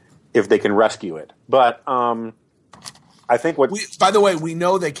see if they can rescue it. But I think by the way, we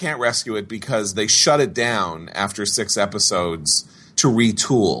know they can't rescue it because they shut it down after 6 episodes to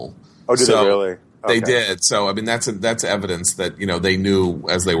retool. Oh, did they really? They did. So, I mean, that's evidence that, they knew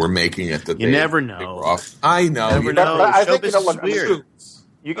as they were making it that you never know. I know. You never know. I think, look, weird.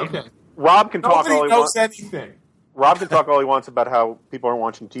 Rob can talk all he wants. Anything. Rob can talk all he wants about how people aren't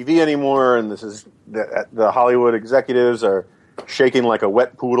watching TV anymore, and this is the Hollywood executives are shaking like a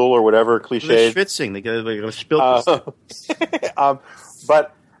wet poodle or whatever cliche. They're schwitzing. They got spill this.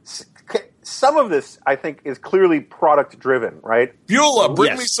 But some of this, I think, is clearly product driven, right? Beulah,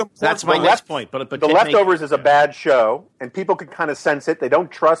 bring me some. That's my next point. But The Leftovers is a bad show, and people can kind of sense it. They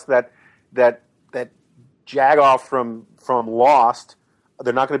don't trust that jagoff from Lost.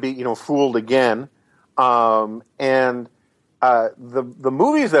 They're not going to be fooled again. And the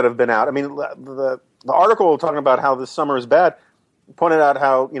movies that have been out. I mean, the article talking about how this summer is bad pointed out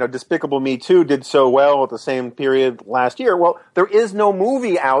how Despicable Me 2 did so well at the same period last year. Well, there is no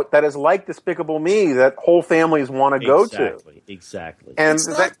movie out that is like Despicable Me that whole families want to go to. Exactly. And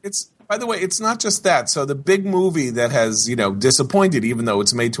By the way, it's not just that. So the big movie that has, disappointed, even though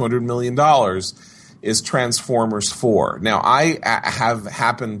it's made $200 million, is Transformers 4. Now, I have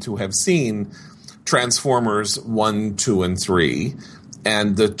happened to have seen Transformers 1, 2, and 3.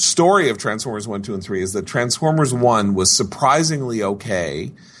 And the story of Transformers 1, 2, and 3 is that Transformers 1 was surprisingly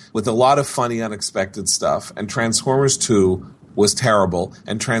okay, with a lot of funny, unexpected stuff. And Transformers 2 was terrible.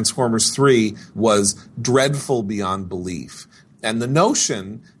 And Transformers 3 was dreadful beyond belief. And the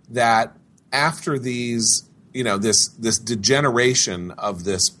notion that after these, this degeneration of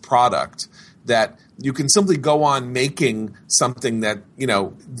this product, that you can simply go on making something that,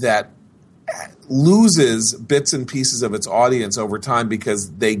 that loses bits and pieces of its audience over time because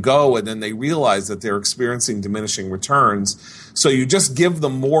they go and then they realize that they're experiencing diminishing returns. So you just give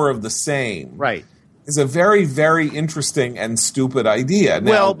them more of the same. Right. Is a very, very interesting and stupid idea.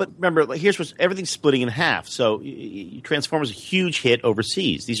 Well, but remember, everything's splitting in half. So Transformers is a huge hit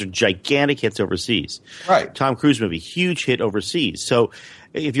overseas. These are gigantic hits overseas. Right. Tom Cruise movie, huge hit overseas. So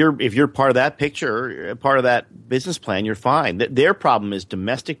if you're part of that picture, part of that business plan, you're fine. Their problem is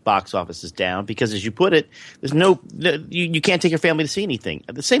domestic box office is down because, as you put it, you can't take your family to see anything.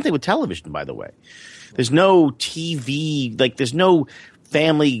 The same thing with television, by the way. There's no TV, there's no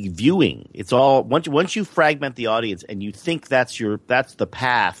family viewing. It's all once you fragment the audience and you think that's the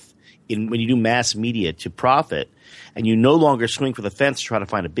path when you do mass media to profit, and you no longer swing for the fence to try to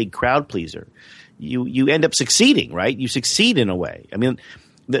find a big crowd pleaser, you end up succeeding, right? You succeed in a way. I mean,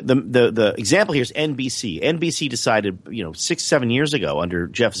 the example here is NBC. NBC decided 6-7 years ago under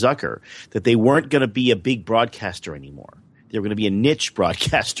Jeff Zucker that they weren't going to be a big broadcaster anymore. They were going to be a niche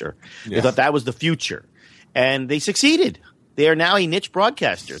broadcaster. Yeah. They thought that was the future, and they succeeded. They are now a niche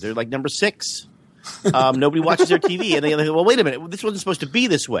broadcaster. They're like number 6. Nobody watches their TV. And they go, well, wait a minute. This wasn't supposed to be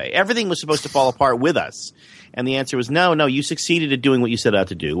this way. Everything was supposed to fall apart with us. And the answer was no, you succeeded at doing what you set out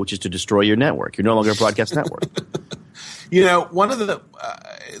to do, which is to destroy your network. You're no longer a broadcast network. One of the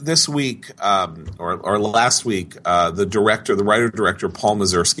this week or last week, the writer-director Paul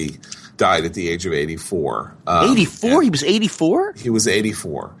Mazursky died at the age of 84. 84? He was 84? He was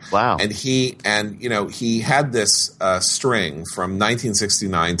 84. Wow. And he had this string from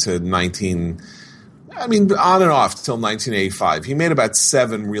 1969 to on and off till 1985. He made about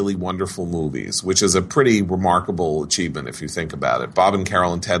 7 really wonderful movies, which is a pretty remarkable achievement if you think about it. Bob and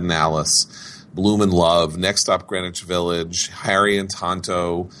Carol and Ted and Alice, Bloom and Love, Next Stop Greenwich Village, Harry and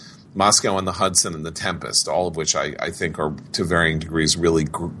Tonto, Moscow on the Hudson, and The Tempest, all of which I think are, to varying degrees, really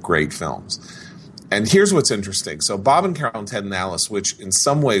great films. And here's what's interesting. So Bob and Carol and Ted and Alice, which in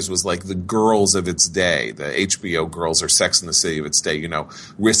some ways was like the girls of its day, the HBO girls or Sex and the City of its day,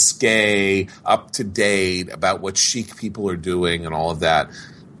 risque, up to date, about what chic people are doing and all of that,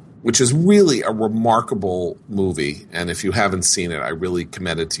 which is really a remarkable movie. And if you haven't seen it, I really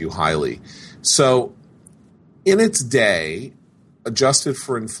commend it to you highly. So in its day, adjusted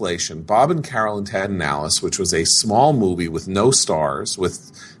for inflation, Bob and Carol and Ted and Alice, which was a small movie with no stars,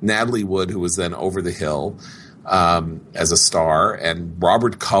 with Natalie Wood, who was then over the hill as a star, and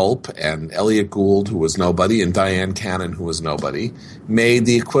Robert Culp and Elliot Gould, who was nobody, and Diane Cannon, who was nobody, made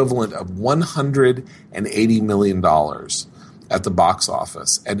the equivalent of $180 million at the box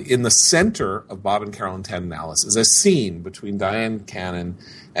office. And in the center of Bob and Carol and Ted and Alice is a scene between Diane Cannon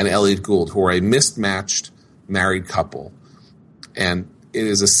and Elliot Gould, who are a mismatched married couple. And it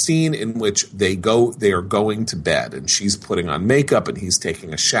is a scene in which they are going to bed, and she's putting on makeup and he's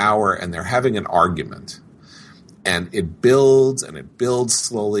taking a shower, and they're having an argument. And it builds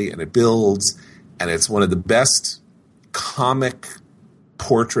slowly, and it builds, and it's one of the best comic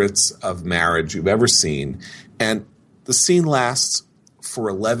portraits of marriage you've ever seen. And the scene lasts for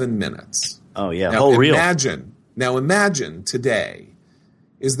 11 minutes. Oh, yeah. Now, imagine today,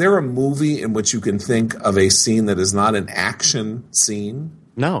 is there a movie in which you can think of a scene that is not an action scene?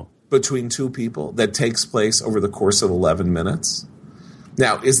 No. Between two people that takes place over the course of 11 minutes?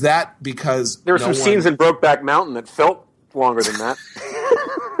 Now, is that because there were some scenes in Brokeback Mountain that felt longer than that?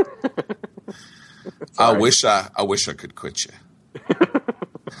 I wish I could quit you.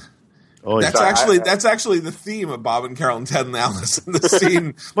 Oh, that's actually the theme of Bob and Carol and Ted and Alice in the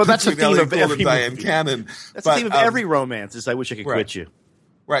scene. Well, that's the theme of every Diane Cannon. That's the theme of every romance. Is I wish I could quit you.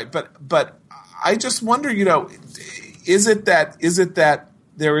 Right, but I just wonder, is it that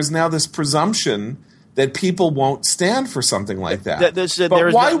there is now this presumption that people won't stand for something like that?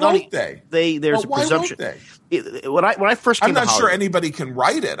 Why won't they? There's a presumption. Why won't they? When I first came I'm not to Hollywood, sure anybody can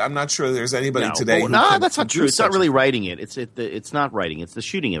write it. I'm not sure there's anybody today who No, can that's not true. It's not really writing it. It's not writing. It's the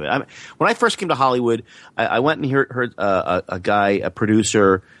shooting of it. When I first came to Hollywood, I went and heard a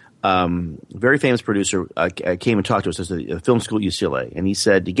producer, very famous producer, came and talked to us at a film school at UCLA, and he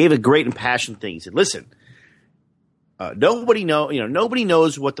gave a great impassioned thing. He said, "Listen, nobody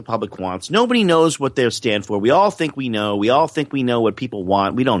knows what the public wants. Nobody knows what they stand for. We all think we know. We all think we know what people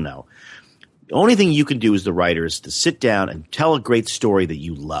want. We don't know. The only thing you can do as the writer is to sit down and tell a great story that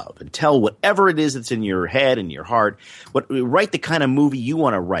you love, and tell whatever it is that's in your head and your heart. Write the kind of movie you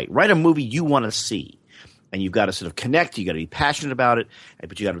want to write. Write a movie you want to see." And you've got to sort of connect. You got to be passionate about it,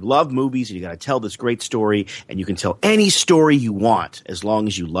 but you got to love movies, and you got to tell this great story. And you can tell any story you want as long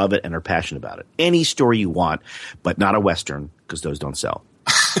as you love it and are passionate about it. Any story you want, but not a Western, because those don't sell.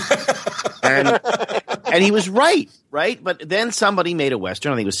 and he was right? But then somebody made a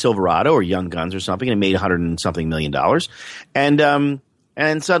Western. I think it was Silverado or Young Guns or something, and it made $100 and something million.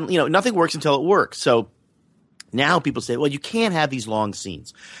 And suddenly, nothing works until it works. So now people say, well, you can't have these long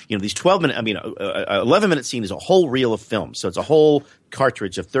scenes. These 11-minute scene is a whole reel of film. So it's a whole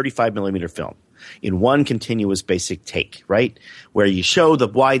cartridge of 35 millimeter film in one continuous basic take, right? Where you show the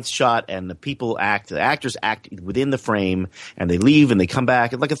wide shot and the actors act within the frame, and they leave and they come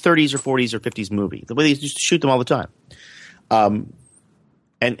back. It's like a 30s or 40s or 50s movie. The way they used to shoot them all the time. And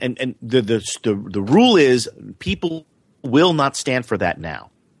the rule is people will not stand for that now.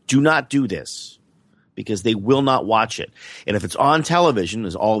 Do not do this, because they will not watch it. And if it's on television,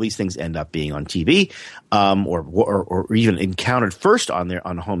 as all these things end up being on TV, or even encountered first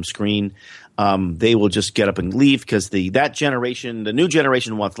on home screen, they will just get up and leave, because the new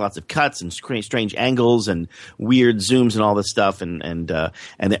generation wants lots of cuts and strange angles and weird zooms and all this stuff, and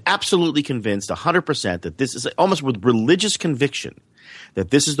they're absolutely convinced 100% that this is, almost with religious conviction,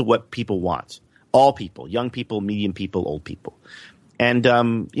 that this is what people want. All people, young people, medium people, old people. And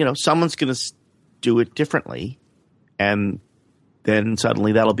someone's going to do it differently, and then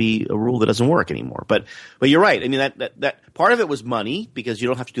suddenly that'll be a rule that doesn't work anymore. But you're right. I mean, that part of it was money, because you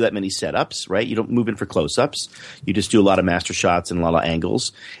don't have to do that many setups, right? You don't move in for close-ups. You just do a lot of master shots and a lot of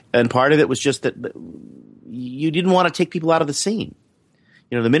angles. And part of it was just that you didn't want to take people out of the scene.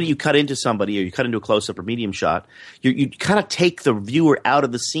 The minute you cut into somebody, or you cut into a close-up or medium shot, you kind of take the viewer out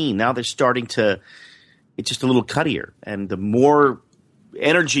of the scene. Now they're starting to – it's just a little cuttier. And the more –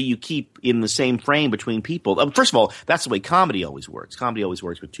 energy you keep in the same frame between people. First of all, that's the way comedy always works. Comedy always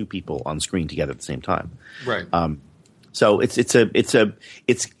works with two people on screen together at the same time. Right. So it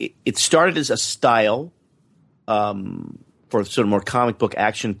started as a style for sort of more comic book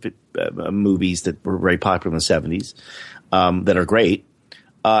action movies that were very popular in the 70s, that are great,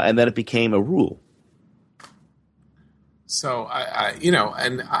 and then it became a rule. So I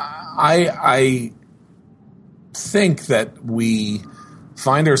think that we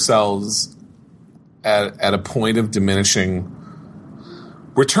find ourselves at a point of diminishing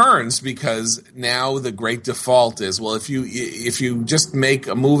returns, because now the great default is, well, if you just make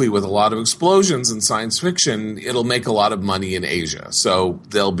a movie with a lot of explosions and science fiction, it'll make a lot of money in Asia. So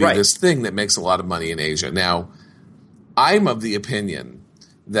there'll be this thing that makes a lot of money in Asia. Now, I'm of the opinion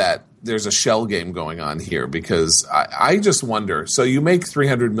that there's a shell game going on here, because I just wonder, so you make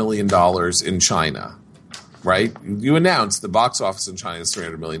 $300 million in China, right? You announced the box office in China is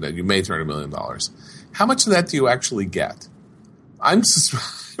 $300 million. You made $300 million. How much of that do you actually get? I'm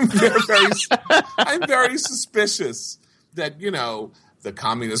very suspicious that, the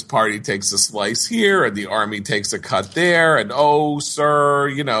Communist Party takes a slice here and the army takes a cut there, and, oh,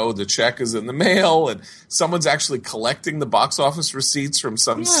 sir, the check is in the mail, and someone's actually collecting the box office receipts from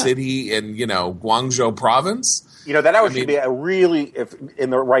some city in, Guangzhou province. That should be a really, if in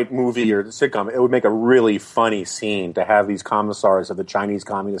the right movie or sitcom, it would make a really funny scene to have these commissars of the Chinese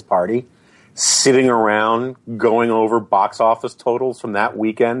Communist Party sitting around going over box office totals from that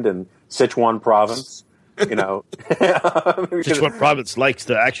weekend in Sichuan province. Sichuan province likes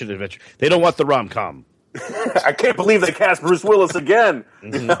the action adventure. They don't want the rom-com. I can't believe they cast Bruce Willis again.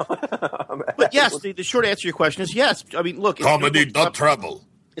 Mm-hmm. But yes, the short answer to your question is yes. I mean, look, comedy, not trouble.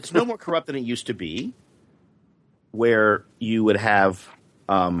 It's no more corrupt than it used to be, where you would have,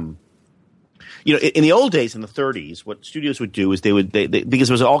 in the old days, in the 30s, what studios would do is they because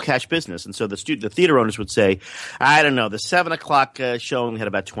it was an all cash business, and so the theater owners would say, I don't know, the 7:00 showing had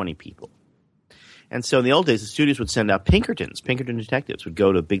about 20 people. And so in the old days, the studios would send out Pinkerton detectives would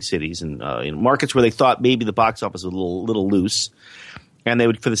go to big cities and in markets where they thought maybe the box office was a little loose. And they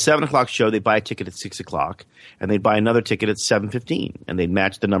would, for the 7:00 show, they'd buy a ticket at 6:00, and they'd buy another ticket at 7:15, and they'd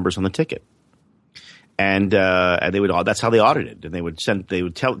match the numbers on the ticket. And they would, that's how they audited. And they would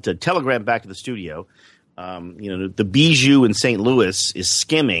telegram back to the studio, the Bijou in St. Louis is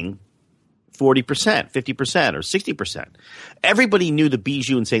skimming 40%, 50%, or 60%. Everybody knew the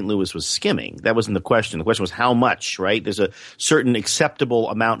Bijou in St. Louis was skimming. That wasn't the question. The question was how much, right? There's a certain acceptable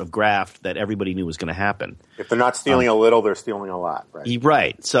amount of graft that everybody knew was going to happen. If they're not stealing a little, they're stealing a lot, right?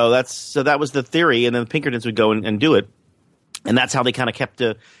 Right. So that was the theory, and then the Pinkertons would go and do it. And that's how they kind of kept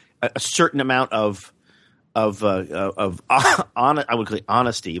a certain amount of I would call it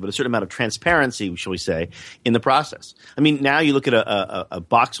honesty, but a certain amount of transparency, shall we say, in the process. I mean, now you look at a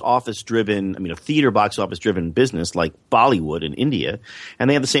box office driven, a theater box office driven business like Bollywood in India, and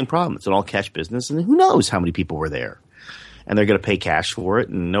they have the same problem. It's an all cash business, and who knows how many people were there. And they're going to pay cash for it,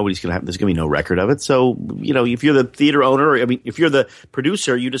 and there's going to be no record of it. So, if you're the theater owner, if you're the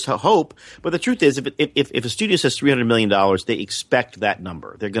producer, you just hope. But the truth is, if a studio says $300 million, they expect that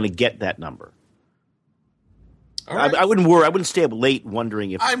number. They're going to get that number. Right. I wouldn't worry. I wouldn't stay up late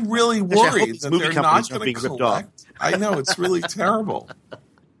wondering if. I'm really worried that they're not going to collect. I know, it's really terrible.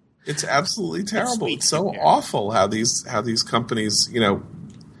 It's absolutely terrible. It's so awful how these companies,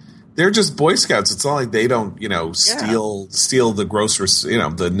 they're just Boy Scouts. It's not like they don't, steal the gross,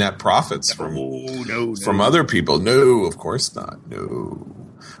 the net profits from other people. No, of course not. No.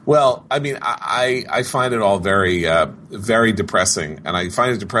 Well, I find it all very, very depressing, and I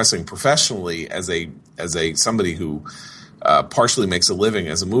find it depressing professionally as somebody who partially makes a living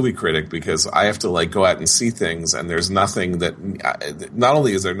as a movie critic, because I have to go out and see things, and there's nothing that not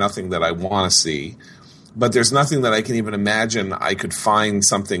only is there nothing that I want to see, but there's nothing that I can even imagine I could find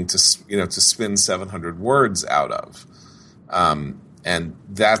something to spin 700 words out of, and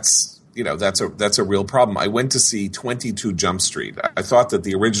that's a real problem. I went to see 22 Jump Street. I thought that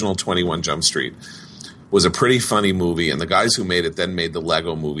the original 21 Jump Street was a pretty funny movie, and the guys who made it then made the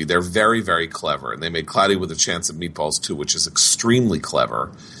Lego movie. They're very, very clever, and they made Cloudy with a Chance of Meatballs 2, which is extremely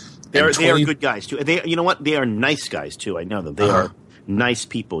clever. They are good guys too. They, you know what? They are nice guys too. I know them. They are nice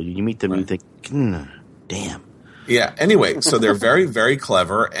people. You meet them, and you think, damn. Yeah. Anyway, so they're very, very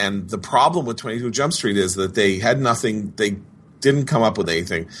clever, and the problem with 22 Jump Street is that they had nothing. They didn't come up with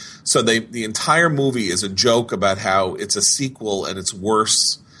anything. So the entire movie is a joke about how it's a sequel and it's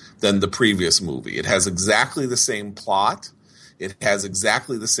worse than the previous movie. It has exactly the same plot. It has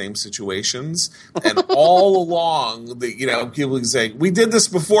exactly the same situations. And all along, people can say, we did this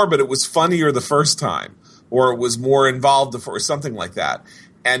before, but it was funnier the first time, or it was more involved before, or something like that.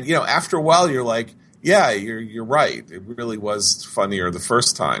 And, after a while, you're like, yeah, you're right. It really was funnier the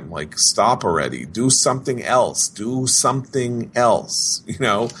first time. Stop already. Do something else. It's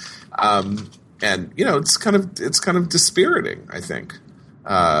kind of dispiriting, I think,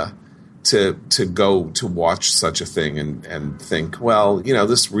 to go to watch such a thing and think, well,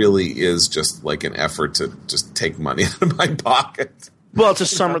 this really is just an effort to just take money out of my pocket. Well, it's a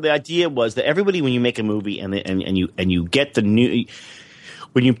summer. The idea was that everybody, when you make a movie and you get the new.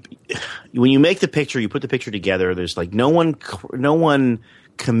 When you make the picture, you put the picture together. There's no one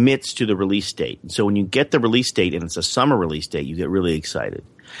commits to the release date. So when you get the release date and it's a summer release date, you get really excited,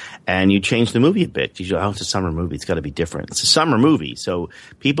 and you change the movie a bit. You go, it's a summer movie. It's got to be different. It's a summer movie, so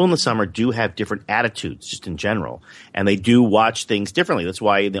people in the summer do have different attitudes, just in general, and they do watch things differently. That's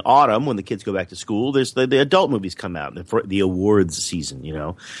why in the autumn, when the kids go back to school, there's the adult movies come out. The awards season,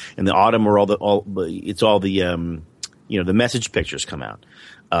 in the autumn, where the message pictures come out.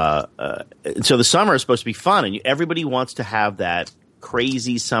 So the summer is supposed to be fun, and everybody wants to have that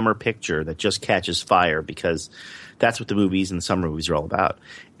crazy summer picture that just catches fire, because that's what the movies and summer movies are all about.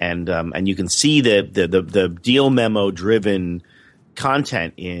 And you can see the deal memo driven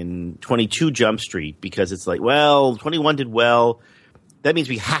content in 22 Jump Street, because it's 21 did well. That means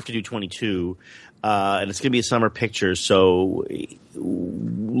we have to do 22, and it's going to be a summer picture. So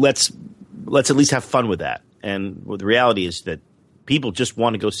let's at least have fun with that. And the reality is that people just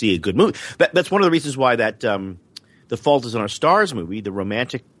want to go see a good movie. That's one of the reasons why that The Fault Is in Our Stars movie, the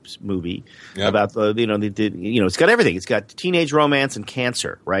romantic movie about it's got everything. It's got teenage romance and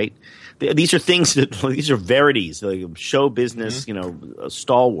cancer, right? These are things these are verities, show business,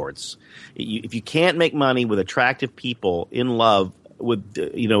 stalwarts. If you can't make money with attractive people in love with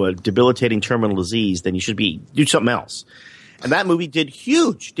a debilitating terminal disease, then you should do something else. And that movie did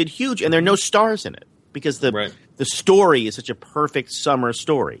huge, and there are no stars in it, because the story is such a perfect summer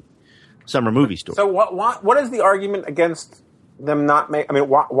movie story. So what is the argument against them not make?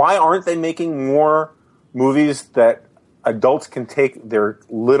 Why aren't they making more movies that adults can take their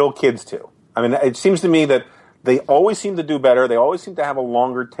little kids to? It seems to me that they always seem to do better. They always seem to have a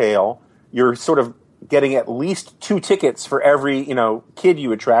longer tail. You're sort of getting at least 2 tickets for every kid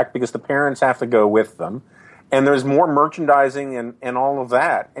you attract, because the parents have to go with them, and there's more merchandising and all of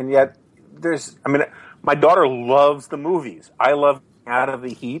that. And yet my daughter loves the movies. I love Out of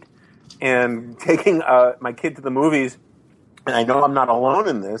the Heat. and taking my kid to the movies, and I know I'm not alone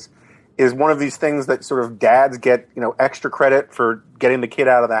in this, is one of these things that sort of dads get, extra credit for getting the kid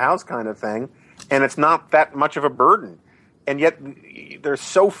out of the house kind of thing, and it's not that much of a burden. And yet there's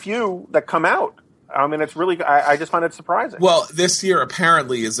so few that come out. I mean, it's really, I just find it surprising. Well, this year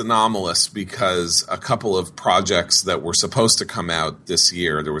apparently is anomalous because a couple of projects that were supposed to come out this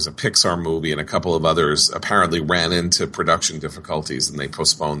year, there was a Pixar movie and a couple of others, apparently ran into production difficulties and they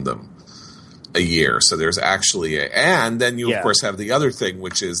postponed them a year. So there's actually and then you of course have the other thing,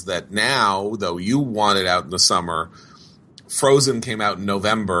 which is that now, though you want it out in the summer, Frozen came out in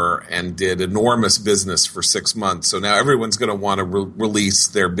November and did enormous business for 6 months. So now everyone's going to want to release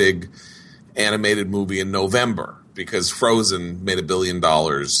their big animated movie in November because Frozen made $1 billion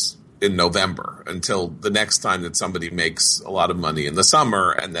in November until the next time that somebody makes a lot of money in the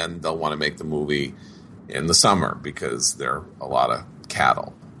summer, and then they'll want to make the movie in the summer because there are a lot of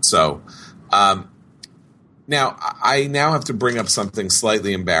cattle. So now I have to bring up something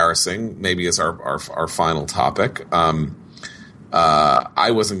slightly embarrassing, maybe as our final topic.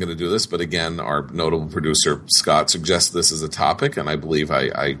 I wasn't going to do this, but again, our notable producer Scott suggested this as a topic, and I believe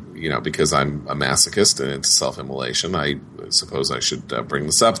I because I'm a masochist and it's self-immolation, I suppose I should bring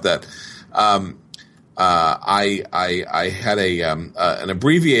this up. That I had an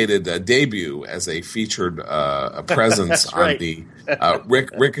abbreviated debut as a featured presence on the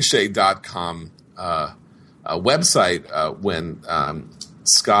Ricochet.com website when.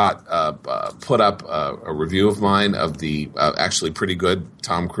 Scott put up a review of mine of the actually pretty good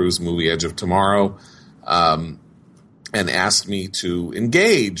Tom Cruise movie Edge of Tomorrow, and asked me to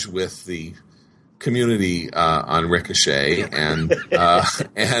engage with the community on Ricochet, and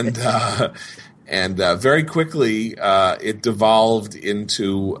very quickly it devolved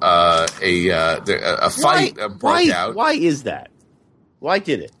into a fight broke out. Why is that? Why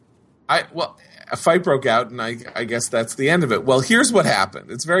did it? A fight broke out, and I guess that's the end of it. Well, here's what happened.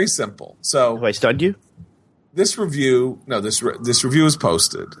 It's very simple. So, have I stunned you? This review is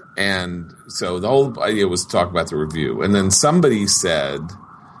posted, and so the whole idea was to talk about the review. And then somebody said,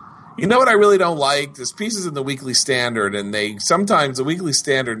 "You know what I really don't like? This piece is in the Weekly Standard, and sometimes the Weekly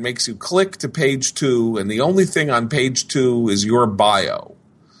Standard makes you click to page 2, and the only thing on page 2 is your bio.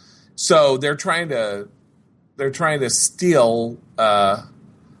 So they're trying to steal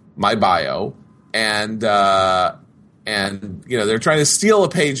my bio." And they're trying to steal a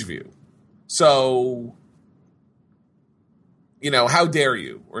page view. So, how dare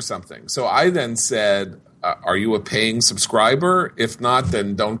you or something. So I then said, are you a paying subscriber? If not,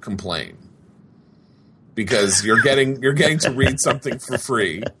 then don't complain. Because you're getting to read something for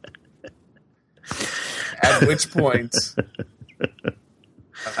free. At which point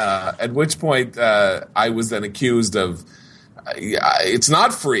I was then accused of it's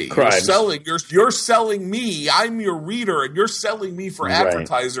not free. Crimes. You're selling me. I'm your reader, and you're selling me for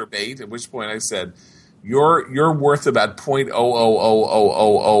advertiser bait. At which point I said, you're worth about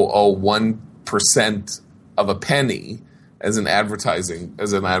 0.0000001% of a penny as an advertising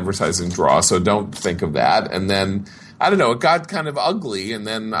draw. So don't think of that. And then I don't know. It got kind of ugly, and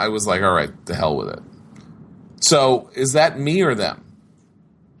then I was like, all right, to hell with it. So is that me or them?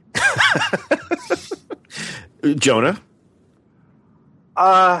 Jonah.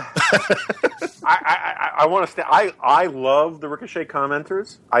 I want to say I love the Ricochet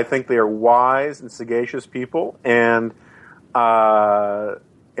commenters. I think they are wise and sagacious people, and I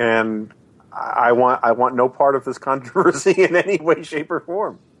want no part of this controversy in any way, shape, or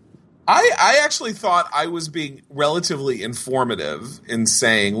form. I actually thought I was being relatively informative in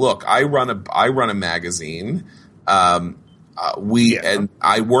saying, look, I run a magazine. And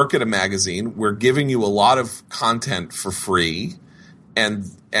I work at a magazine. We're giving you a lot of content for free. And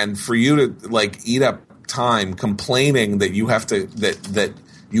for you to eat up time complaining that you have to that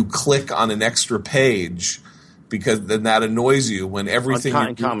you click on an extra page because then that annoys you when everything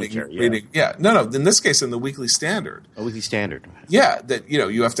you're reading. Yeah. No. In this case, in the Weekly Standard. A Weekly Standard. Yeah. That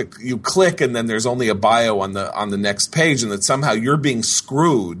you click and then there's only a bio on the next page, and that somehow you're being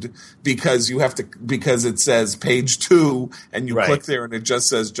screwed because because it says page 2 and you click there and it just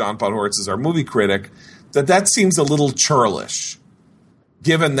says John Podhoretz is our movie critic. That seems a little churlish.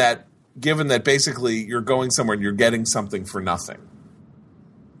 Given that basically you're going somewhere and you're getting something for nothing.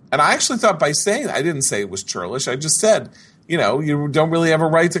 And I actually thought by saying that, I didn't say it was churlish. I just said, you don't really have a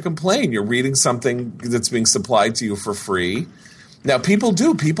right to complain. You're reading something that's being supplied to you for free. Now, people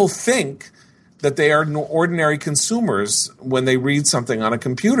do. People think that they are ordinary consumers when they read something on a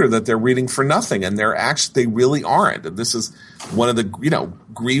computer, that they're reading for nothing, and they really aren't. And this is one of the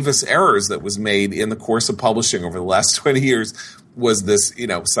grievous errors that was made in the course of publishing over the last 20 years, was this,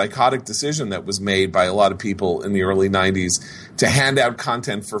 psychotic decision that was made by a lot of people in the early 90s to hand out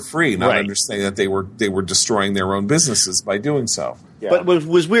content for free, not understanding that they were destroying their own businesses by doing so. Yeah. But what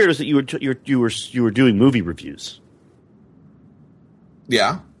was weird is that you were doing movie reviews.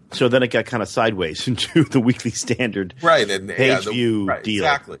 Yeah. So then it got kind of sideways into the Weekly Standard page view deal.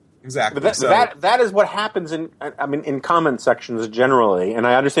 Exactly. But that is what happens in comment sections generally. And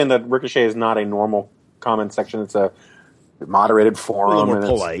I understand that Ricochet is not a normal comment section. It's a moderated forum. A little more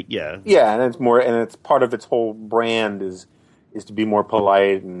polite, yeah. Yeah, and it's part of its whole brand is to be more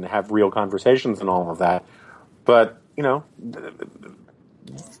polite and have real conversations and all of that. But,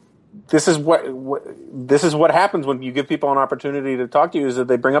 this is what happens when you give people an opportunity to talk to you, is that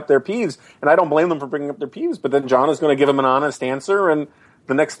they bring up their peeves, and I don't blame them for bringing up their peeves. But then John is going to give them an honest answer, and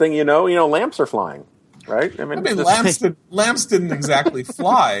the next thing you know, lamps are flying, right? Lamps didn't exactly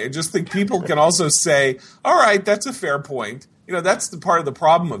fly. I just think people can also say, "All right, that's a fair point." That's the part of the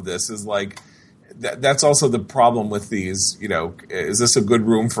problem of this is like. That's also the problem with these, is this a good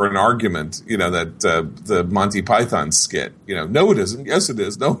room for an argument? That the Monty Python skit, no, it isn't. Yes, it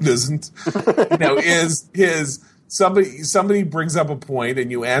is. No, it isn't. Is somebody brings up a point and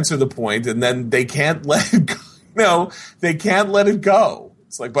you answer the point and then they can't let it go. They can't let it go.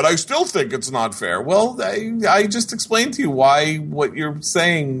 It's like, but I still think it's not fair. Well, I just explained to you why what you're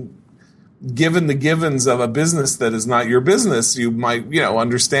saying, given the givens of a business that is not your business, you might,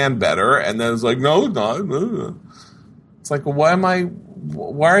 understand better. And then it's like, no. It's like, well,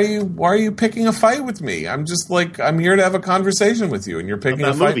 why are you picking a fight with me? I'm just like, I'm here to have a conversation with you, and you're picking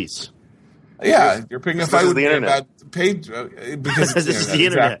about a fight. Movies. Yeah, you're picking a fight with me about page because this is the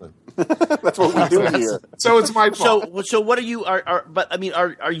internet. Exactly. That's what we do here. So it's my fault. So what are you?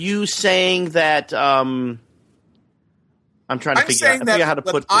 Are you saying that? I'm trying to figure out how to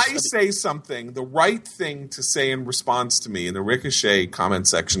put this. I say something, the right thing to say in response to me in the Ricochet comment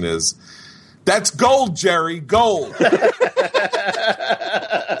section is, "That's gold, Jerry, gold." That's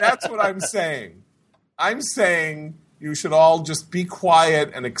what I'm saying. I'm saying you should all just be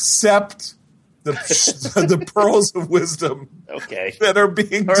quiet and accept the pearls of wisdom that are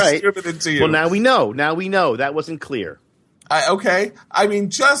being distributed to you. Well, now we know. That wasn't clear.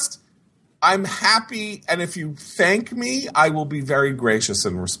 I'm happy, and if you thank me, I will be very gracious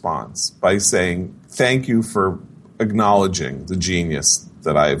in response by saying thank you for acknowledging the genius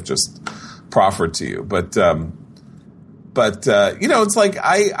that I have just proffered to you. But it's like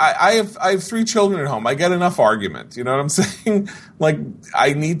I have 3 children at home. I get enough argument. You know what I'm saying? Like,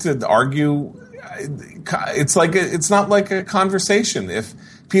 I need to argue. It's like it's not like a conversation. If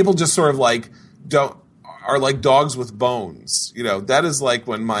people just sort of like are like dogs with bones. That is like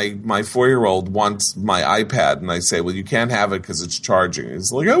when my 4-year-old wants my iPad and I say, well, you can't have it because it's charging.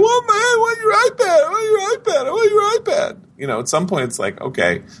 It's like, I want your iPad. I want your iPad. At some point it's like,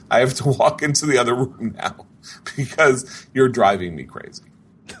 okay, I have to walk into the other room now because you're driving me crazy.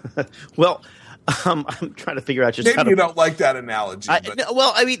 Well, I'm trying to figure out just maybe how to... you don't like that analogy.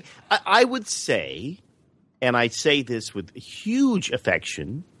 I would say, and I say this with huge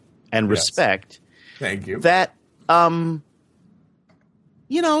affection and respect. Thank you. That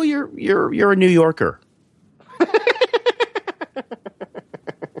you're a New Yorker.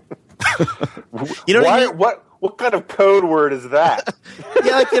 What kind of code word is that?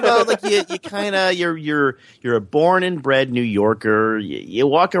 You're a born and bred New Yorker. You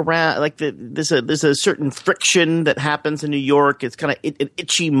walk around like there's a certain friction that happens in New York. It's kind of an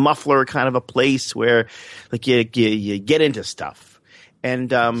itchy muffler kind of a place where like you get into stuff, and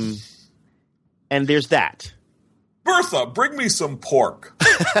there's that. Bertha, bring me some pork.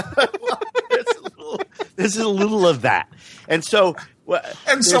 There's a little of that, and so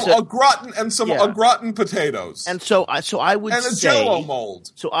au gratin and some au gratin potatoes, and so I would and say, a Jell-O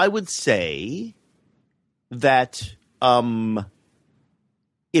mold. So I would say that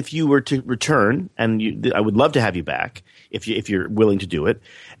if you were to return, and I would love to have you back if you're willing to do it,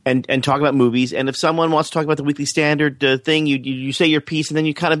 and talk about movies. And if someone wants to talk about the Weekly Standard thing, you say your piece, and then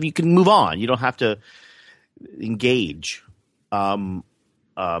you can move on. You don't have to engage.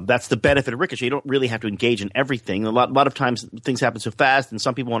 That's the benefit of Ricochet. You don't really have to engage in everything. A lot of times things happen so fast, and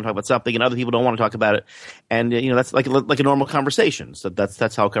some people want to talk about something, and other people don't want to talk about it. And that's like a normal conversation. So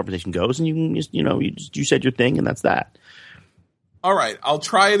that's how a conversation goes. And you said your thing, and that's that. All right, I'll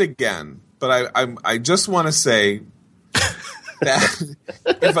try it again, but I just want to say that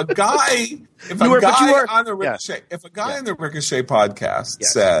if a guy on the Ricochet podcast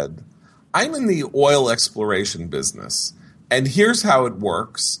said, "I'm in the oil exploration business, and here's how it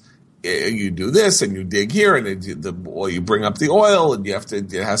works. You do this, and you dig here, and you bring up the oil, and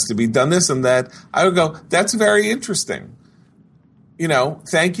it has to be done this and that." I would go, "That's very interesting."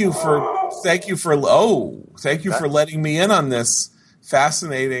 thank you for letting me in on this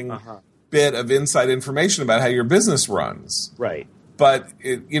fascinating bit of inside information about how your business runs. Right. But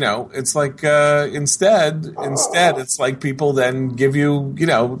it's like instead it's like people then give you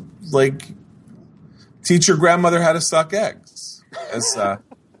like teach your grandmother how to suck eggs, as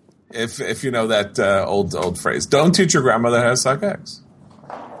if you know that old phrase. Don't teach your grandmother how to suck eggs.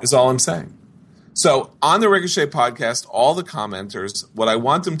 Is all I'm saying. So on the Ricochet podcast, all the commenters, what I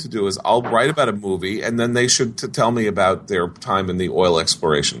want them to do is I'll write about a movie, and then they should tell me about their time in the oil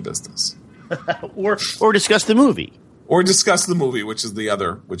exploration business, or discuss the movie. Or discuss the movie, which is the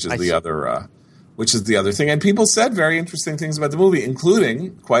other thing. And people said very interesting things about the movie,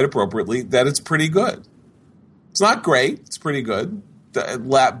 including, quite appropriately, that it's pretty good. It's not great. It's pretty good.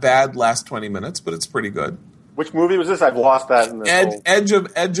 Bad last 20 minutes, but it's pretty good. Which movie was this? I've lost that. In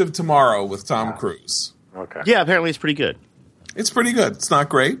Edge of Tomorrow with Tom Cruise. Okay. Yeah, apparently it's pretty good. It's pretty good. It's not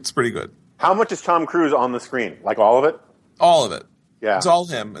great. It's pretty good. How much is Tom Cruise on the screen? Like all of it? All of it. Yeah. It's all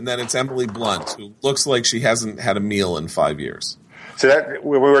him, and then it's Emily Blunt, who looks like she hasn't had a meal in 5 years. So that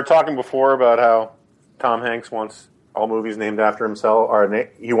we were talking before about how Tom Hanks wants all movies named after himself, or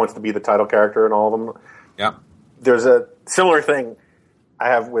he wants to be the title character in all of them. Yeah. There's a similar thing I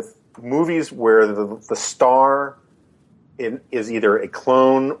have with movies where the star is either a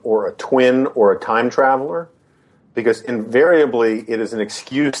clone or a twin or a time traveler, because invariably it is an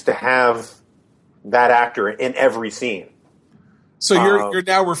excuse to have that actor in every scene. So you're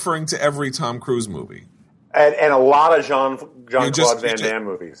now referring to every Tom Cruise movie, and a lot of Jean-Claude Van Damme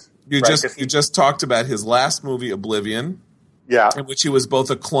movies. You just talked about his last movie, Oblivion, in which he was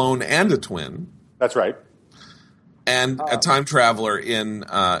both a clone and a twin. That's right, and a time traveler in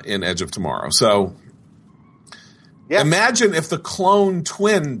Edge of Tomorrow. So imagine if the clone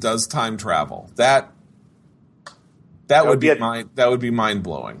twin does time travel. That would be mind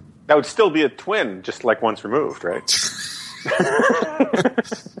blowing. That would still be a twin, just like once removed, right?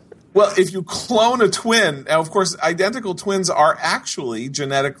 Well, if you clone a twin, now of course, identical twins are actually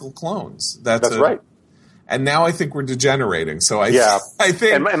genetical clones. That's right. And now I think we're degenerating. So I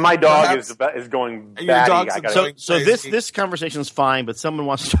think, and my dog is going batty. So this conversation is fine, but someone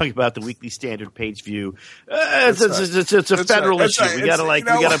wants to talk about the Weekly Standard page view. It's a federal issue. We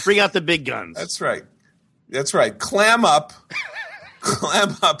gotta bring out the big guns. That's right. Clam up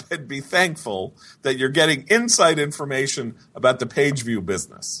and be thankful that you're getting inside information about the page view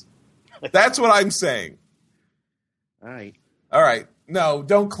business. That's what I'm saying. All right. No,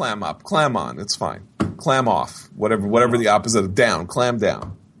 don't clam up. Clam on. It's fine. Clam off. Whatever the opposite of down. Clam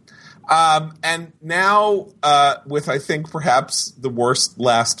down. And now, with I think perhaps the worst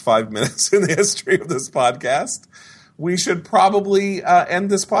last 5 minutes in the history of this podcast, we should probably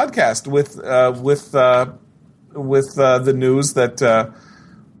end this podcast with the news that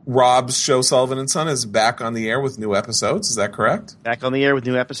Rob's show, Sullivan and Son, is back on the air with new episodes. Is that correct? Back on the air with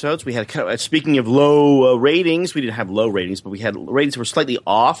new episodes. We had speaking of low ratings, we didn't have low ratings, but we had ratings that were slightly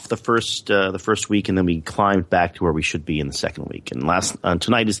off the first week, and then we climbed back to where we should be in the second week. And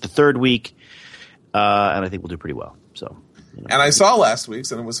tonight is the third week, and I think we'll do pretty well. So, And I saw last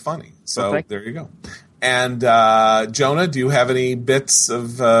week's, and it was funny. So there you go. And Jonah, do you have any bits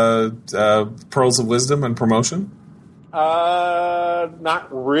of pearls of wisdom and promotion? Not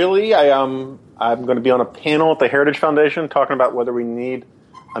really. I'm going to be on a panel at the Heritage Foundation talking about whether we need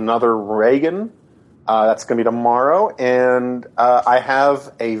another Reagan. That's going to be tomorrow. And I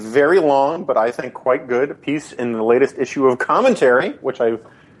have a very long, but I think quite good piece in the latest issue of Commentary, which I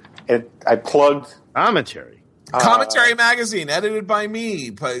plugged. Commentary Magazine, edited by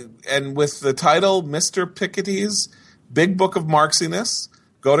me, and with the title Mr. Piketty's Big Book of Marxiness.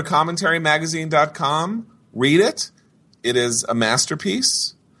 Go to commentarymagazine.com, read it. It is a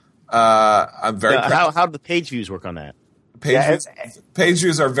masterpiece. I'm very proud. How do the page views work on that? Page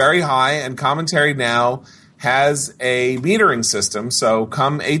views are very high, and Commentary now has a metering system. So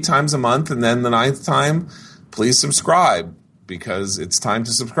come 8 times a month, and then the 9th time, please subscribe, because it's time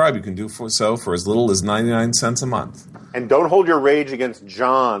to subscribe. You can do so for as little as 99 cents a month. And don't hold your rage against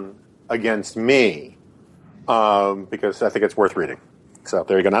John against me, because I think it's worth reading. So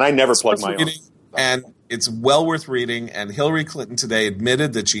there you go. And I never plug my own. And it's well worth reading. And Hillary Clinton today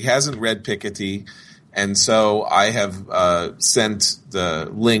admitted that she hasn't read Piketty. And so I have sent the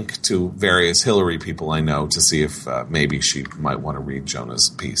link to various Hillary people I know to see if maybe she might want to read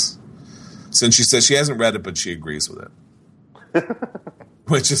Jonah's piece. Since she says she hasn't read it, but she agrees with it.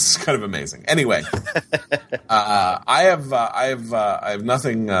 Which is kind of amazing. Anyway, I have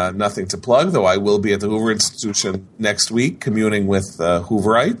nothing to plug, though I will be at the Hoover Institution next week, communing with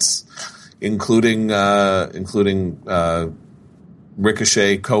Hooverites, including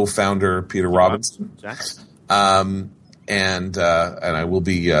Ricochet co-founder Peter Robinson. Exactly. And I will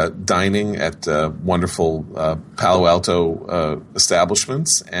be dining at wonderful Palo Alto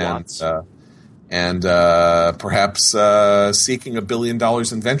establishments, and perhaps seeking $1 billion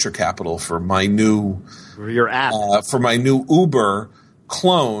in venture capital for my new Your app. for my new Uber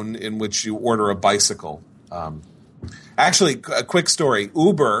clone, in which you order a bicycle. Actually, a quick story: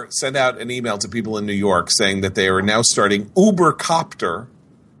 Uber sent out an email to people in New York saying that they are now starting Ubercopter.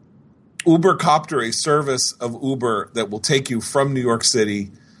 Ubercopter, a service of Uber that will take you from New York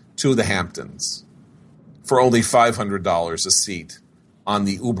City to the Hamptons for only $500 a seat on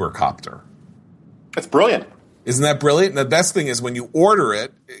the Ubercopter. That's brilliant. Isn't that brilliant? And the best thing is when you order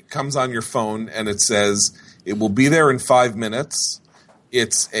it, it comes on your phone and it says it will be there in 5 minutes.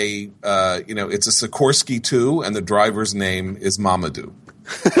 It's a it's a Sikorsky 2, and the driver's name is Mamadou.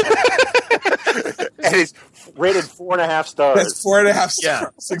 And it's rated 4.5 stars. That's 4.5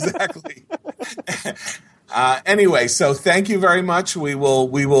 stars, exactly. Anyway, so thank you very much. We will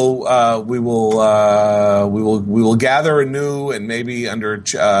gather anew, and maybe under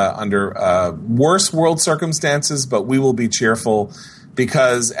worse world circumstances, but we will be cheerful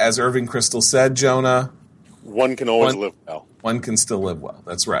because, as Irving Kristol said, Jonah, one can always live well. One can still live well.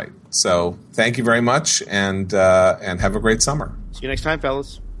 That's right. So thank you very much, and have a great summer. See you next time,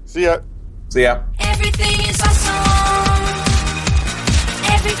 fellas. See ya. See ya. Everything is awesome.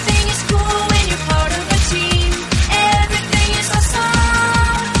 Everything is cool when you're part of a team. Everything is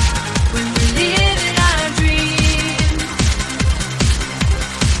awesome when we live in our dream.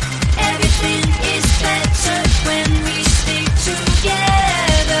 Everything is better when we stick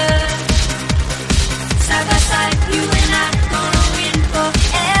together. Side by side, you and I gonna win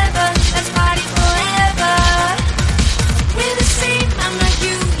forever. Let's party forever. We're the same. I'm like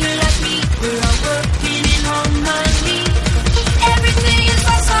you, you're like me. We're all working in harmony. Everything is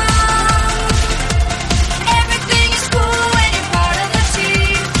awesome. Everything is cool when you're part of the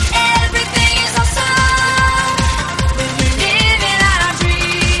team. Everything is awesome when we live in our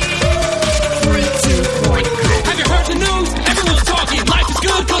dream. 3, 2, 1, go. Have you heard the news? Everyone's talking. Life is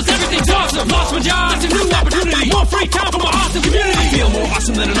good cause everything's awesome. Lost my job, it's a new opportunity. More free time for my awesome community. I feel more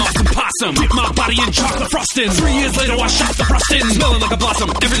awesome than an awesome possum. Dip my body in chocolate frosting. 3 years later, I shot the frosting. Smelling like a blossom.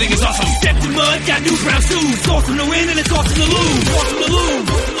 Everything is awesome. Stepped in mud, got new brown shoes. It's awesome to win and it's awesome to lose. Awesome to lose.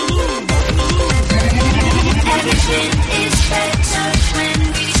 Everything is better when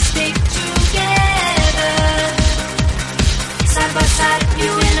we stick together. Side by side,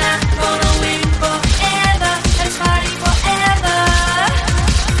 you and I gonna win forever. Let's party forever.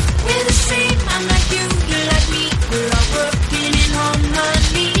 We're the same. I'm like you, you're like me. We're all working in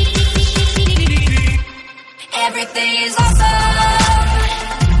harmony. Everything is awesome.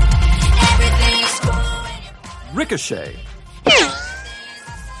 Everything is cool. Ricochet.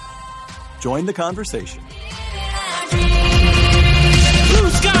 Join the conversation. Blue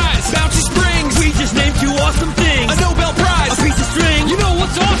skies, bouncy springs. We just named 2 awesome things. A Nobel Prize, a piece of string. You know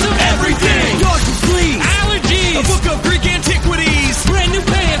what's awesome? Everything. Dogs and fleas, allergies, a book of Greek antiquities, brand new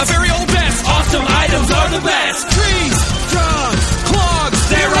pants, a very old vest. Awesome items are the best. Trees, drugs, clogs,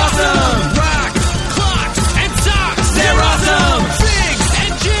 they're awesome. Rocks, clocks, and socks, they're awesome. Figs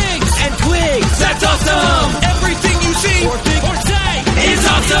and jigs and twigs, that's awesome. Everything you see or think or say is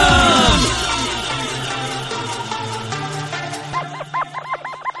awesome.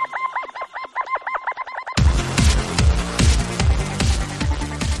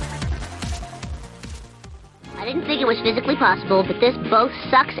 I didn't think it was physically possible, but this both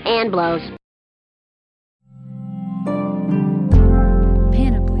sucks and blows.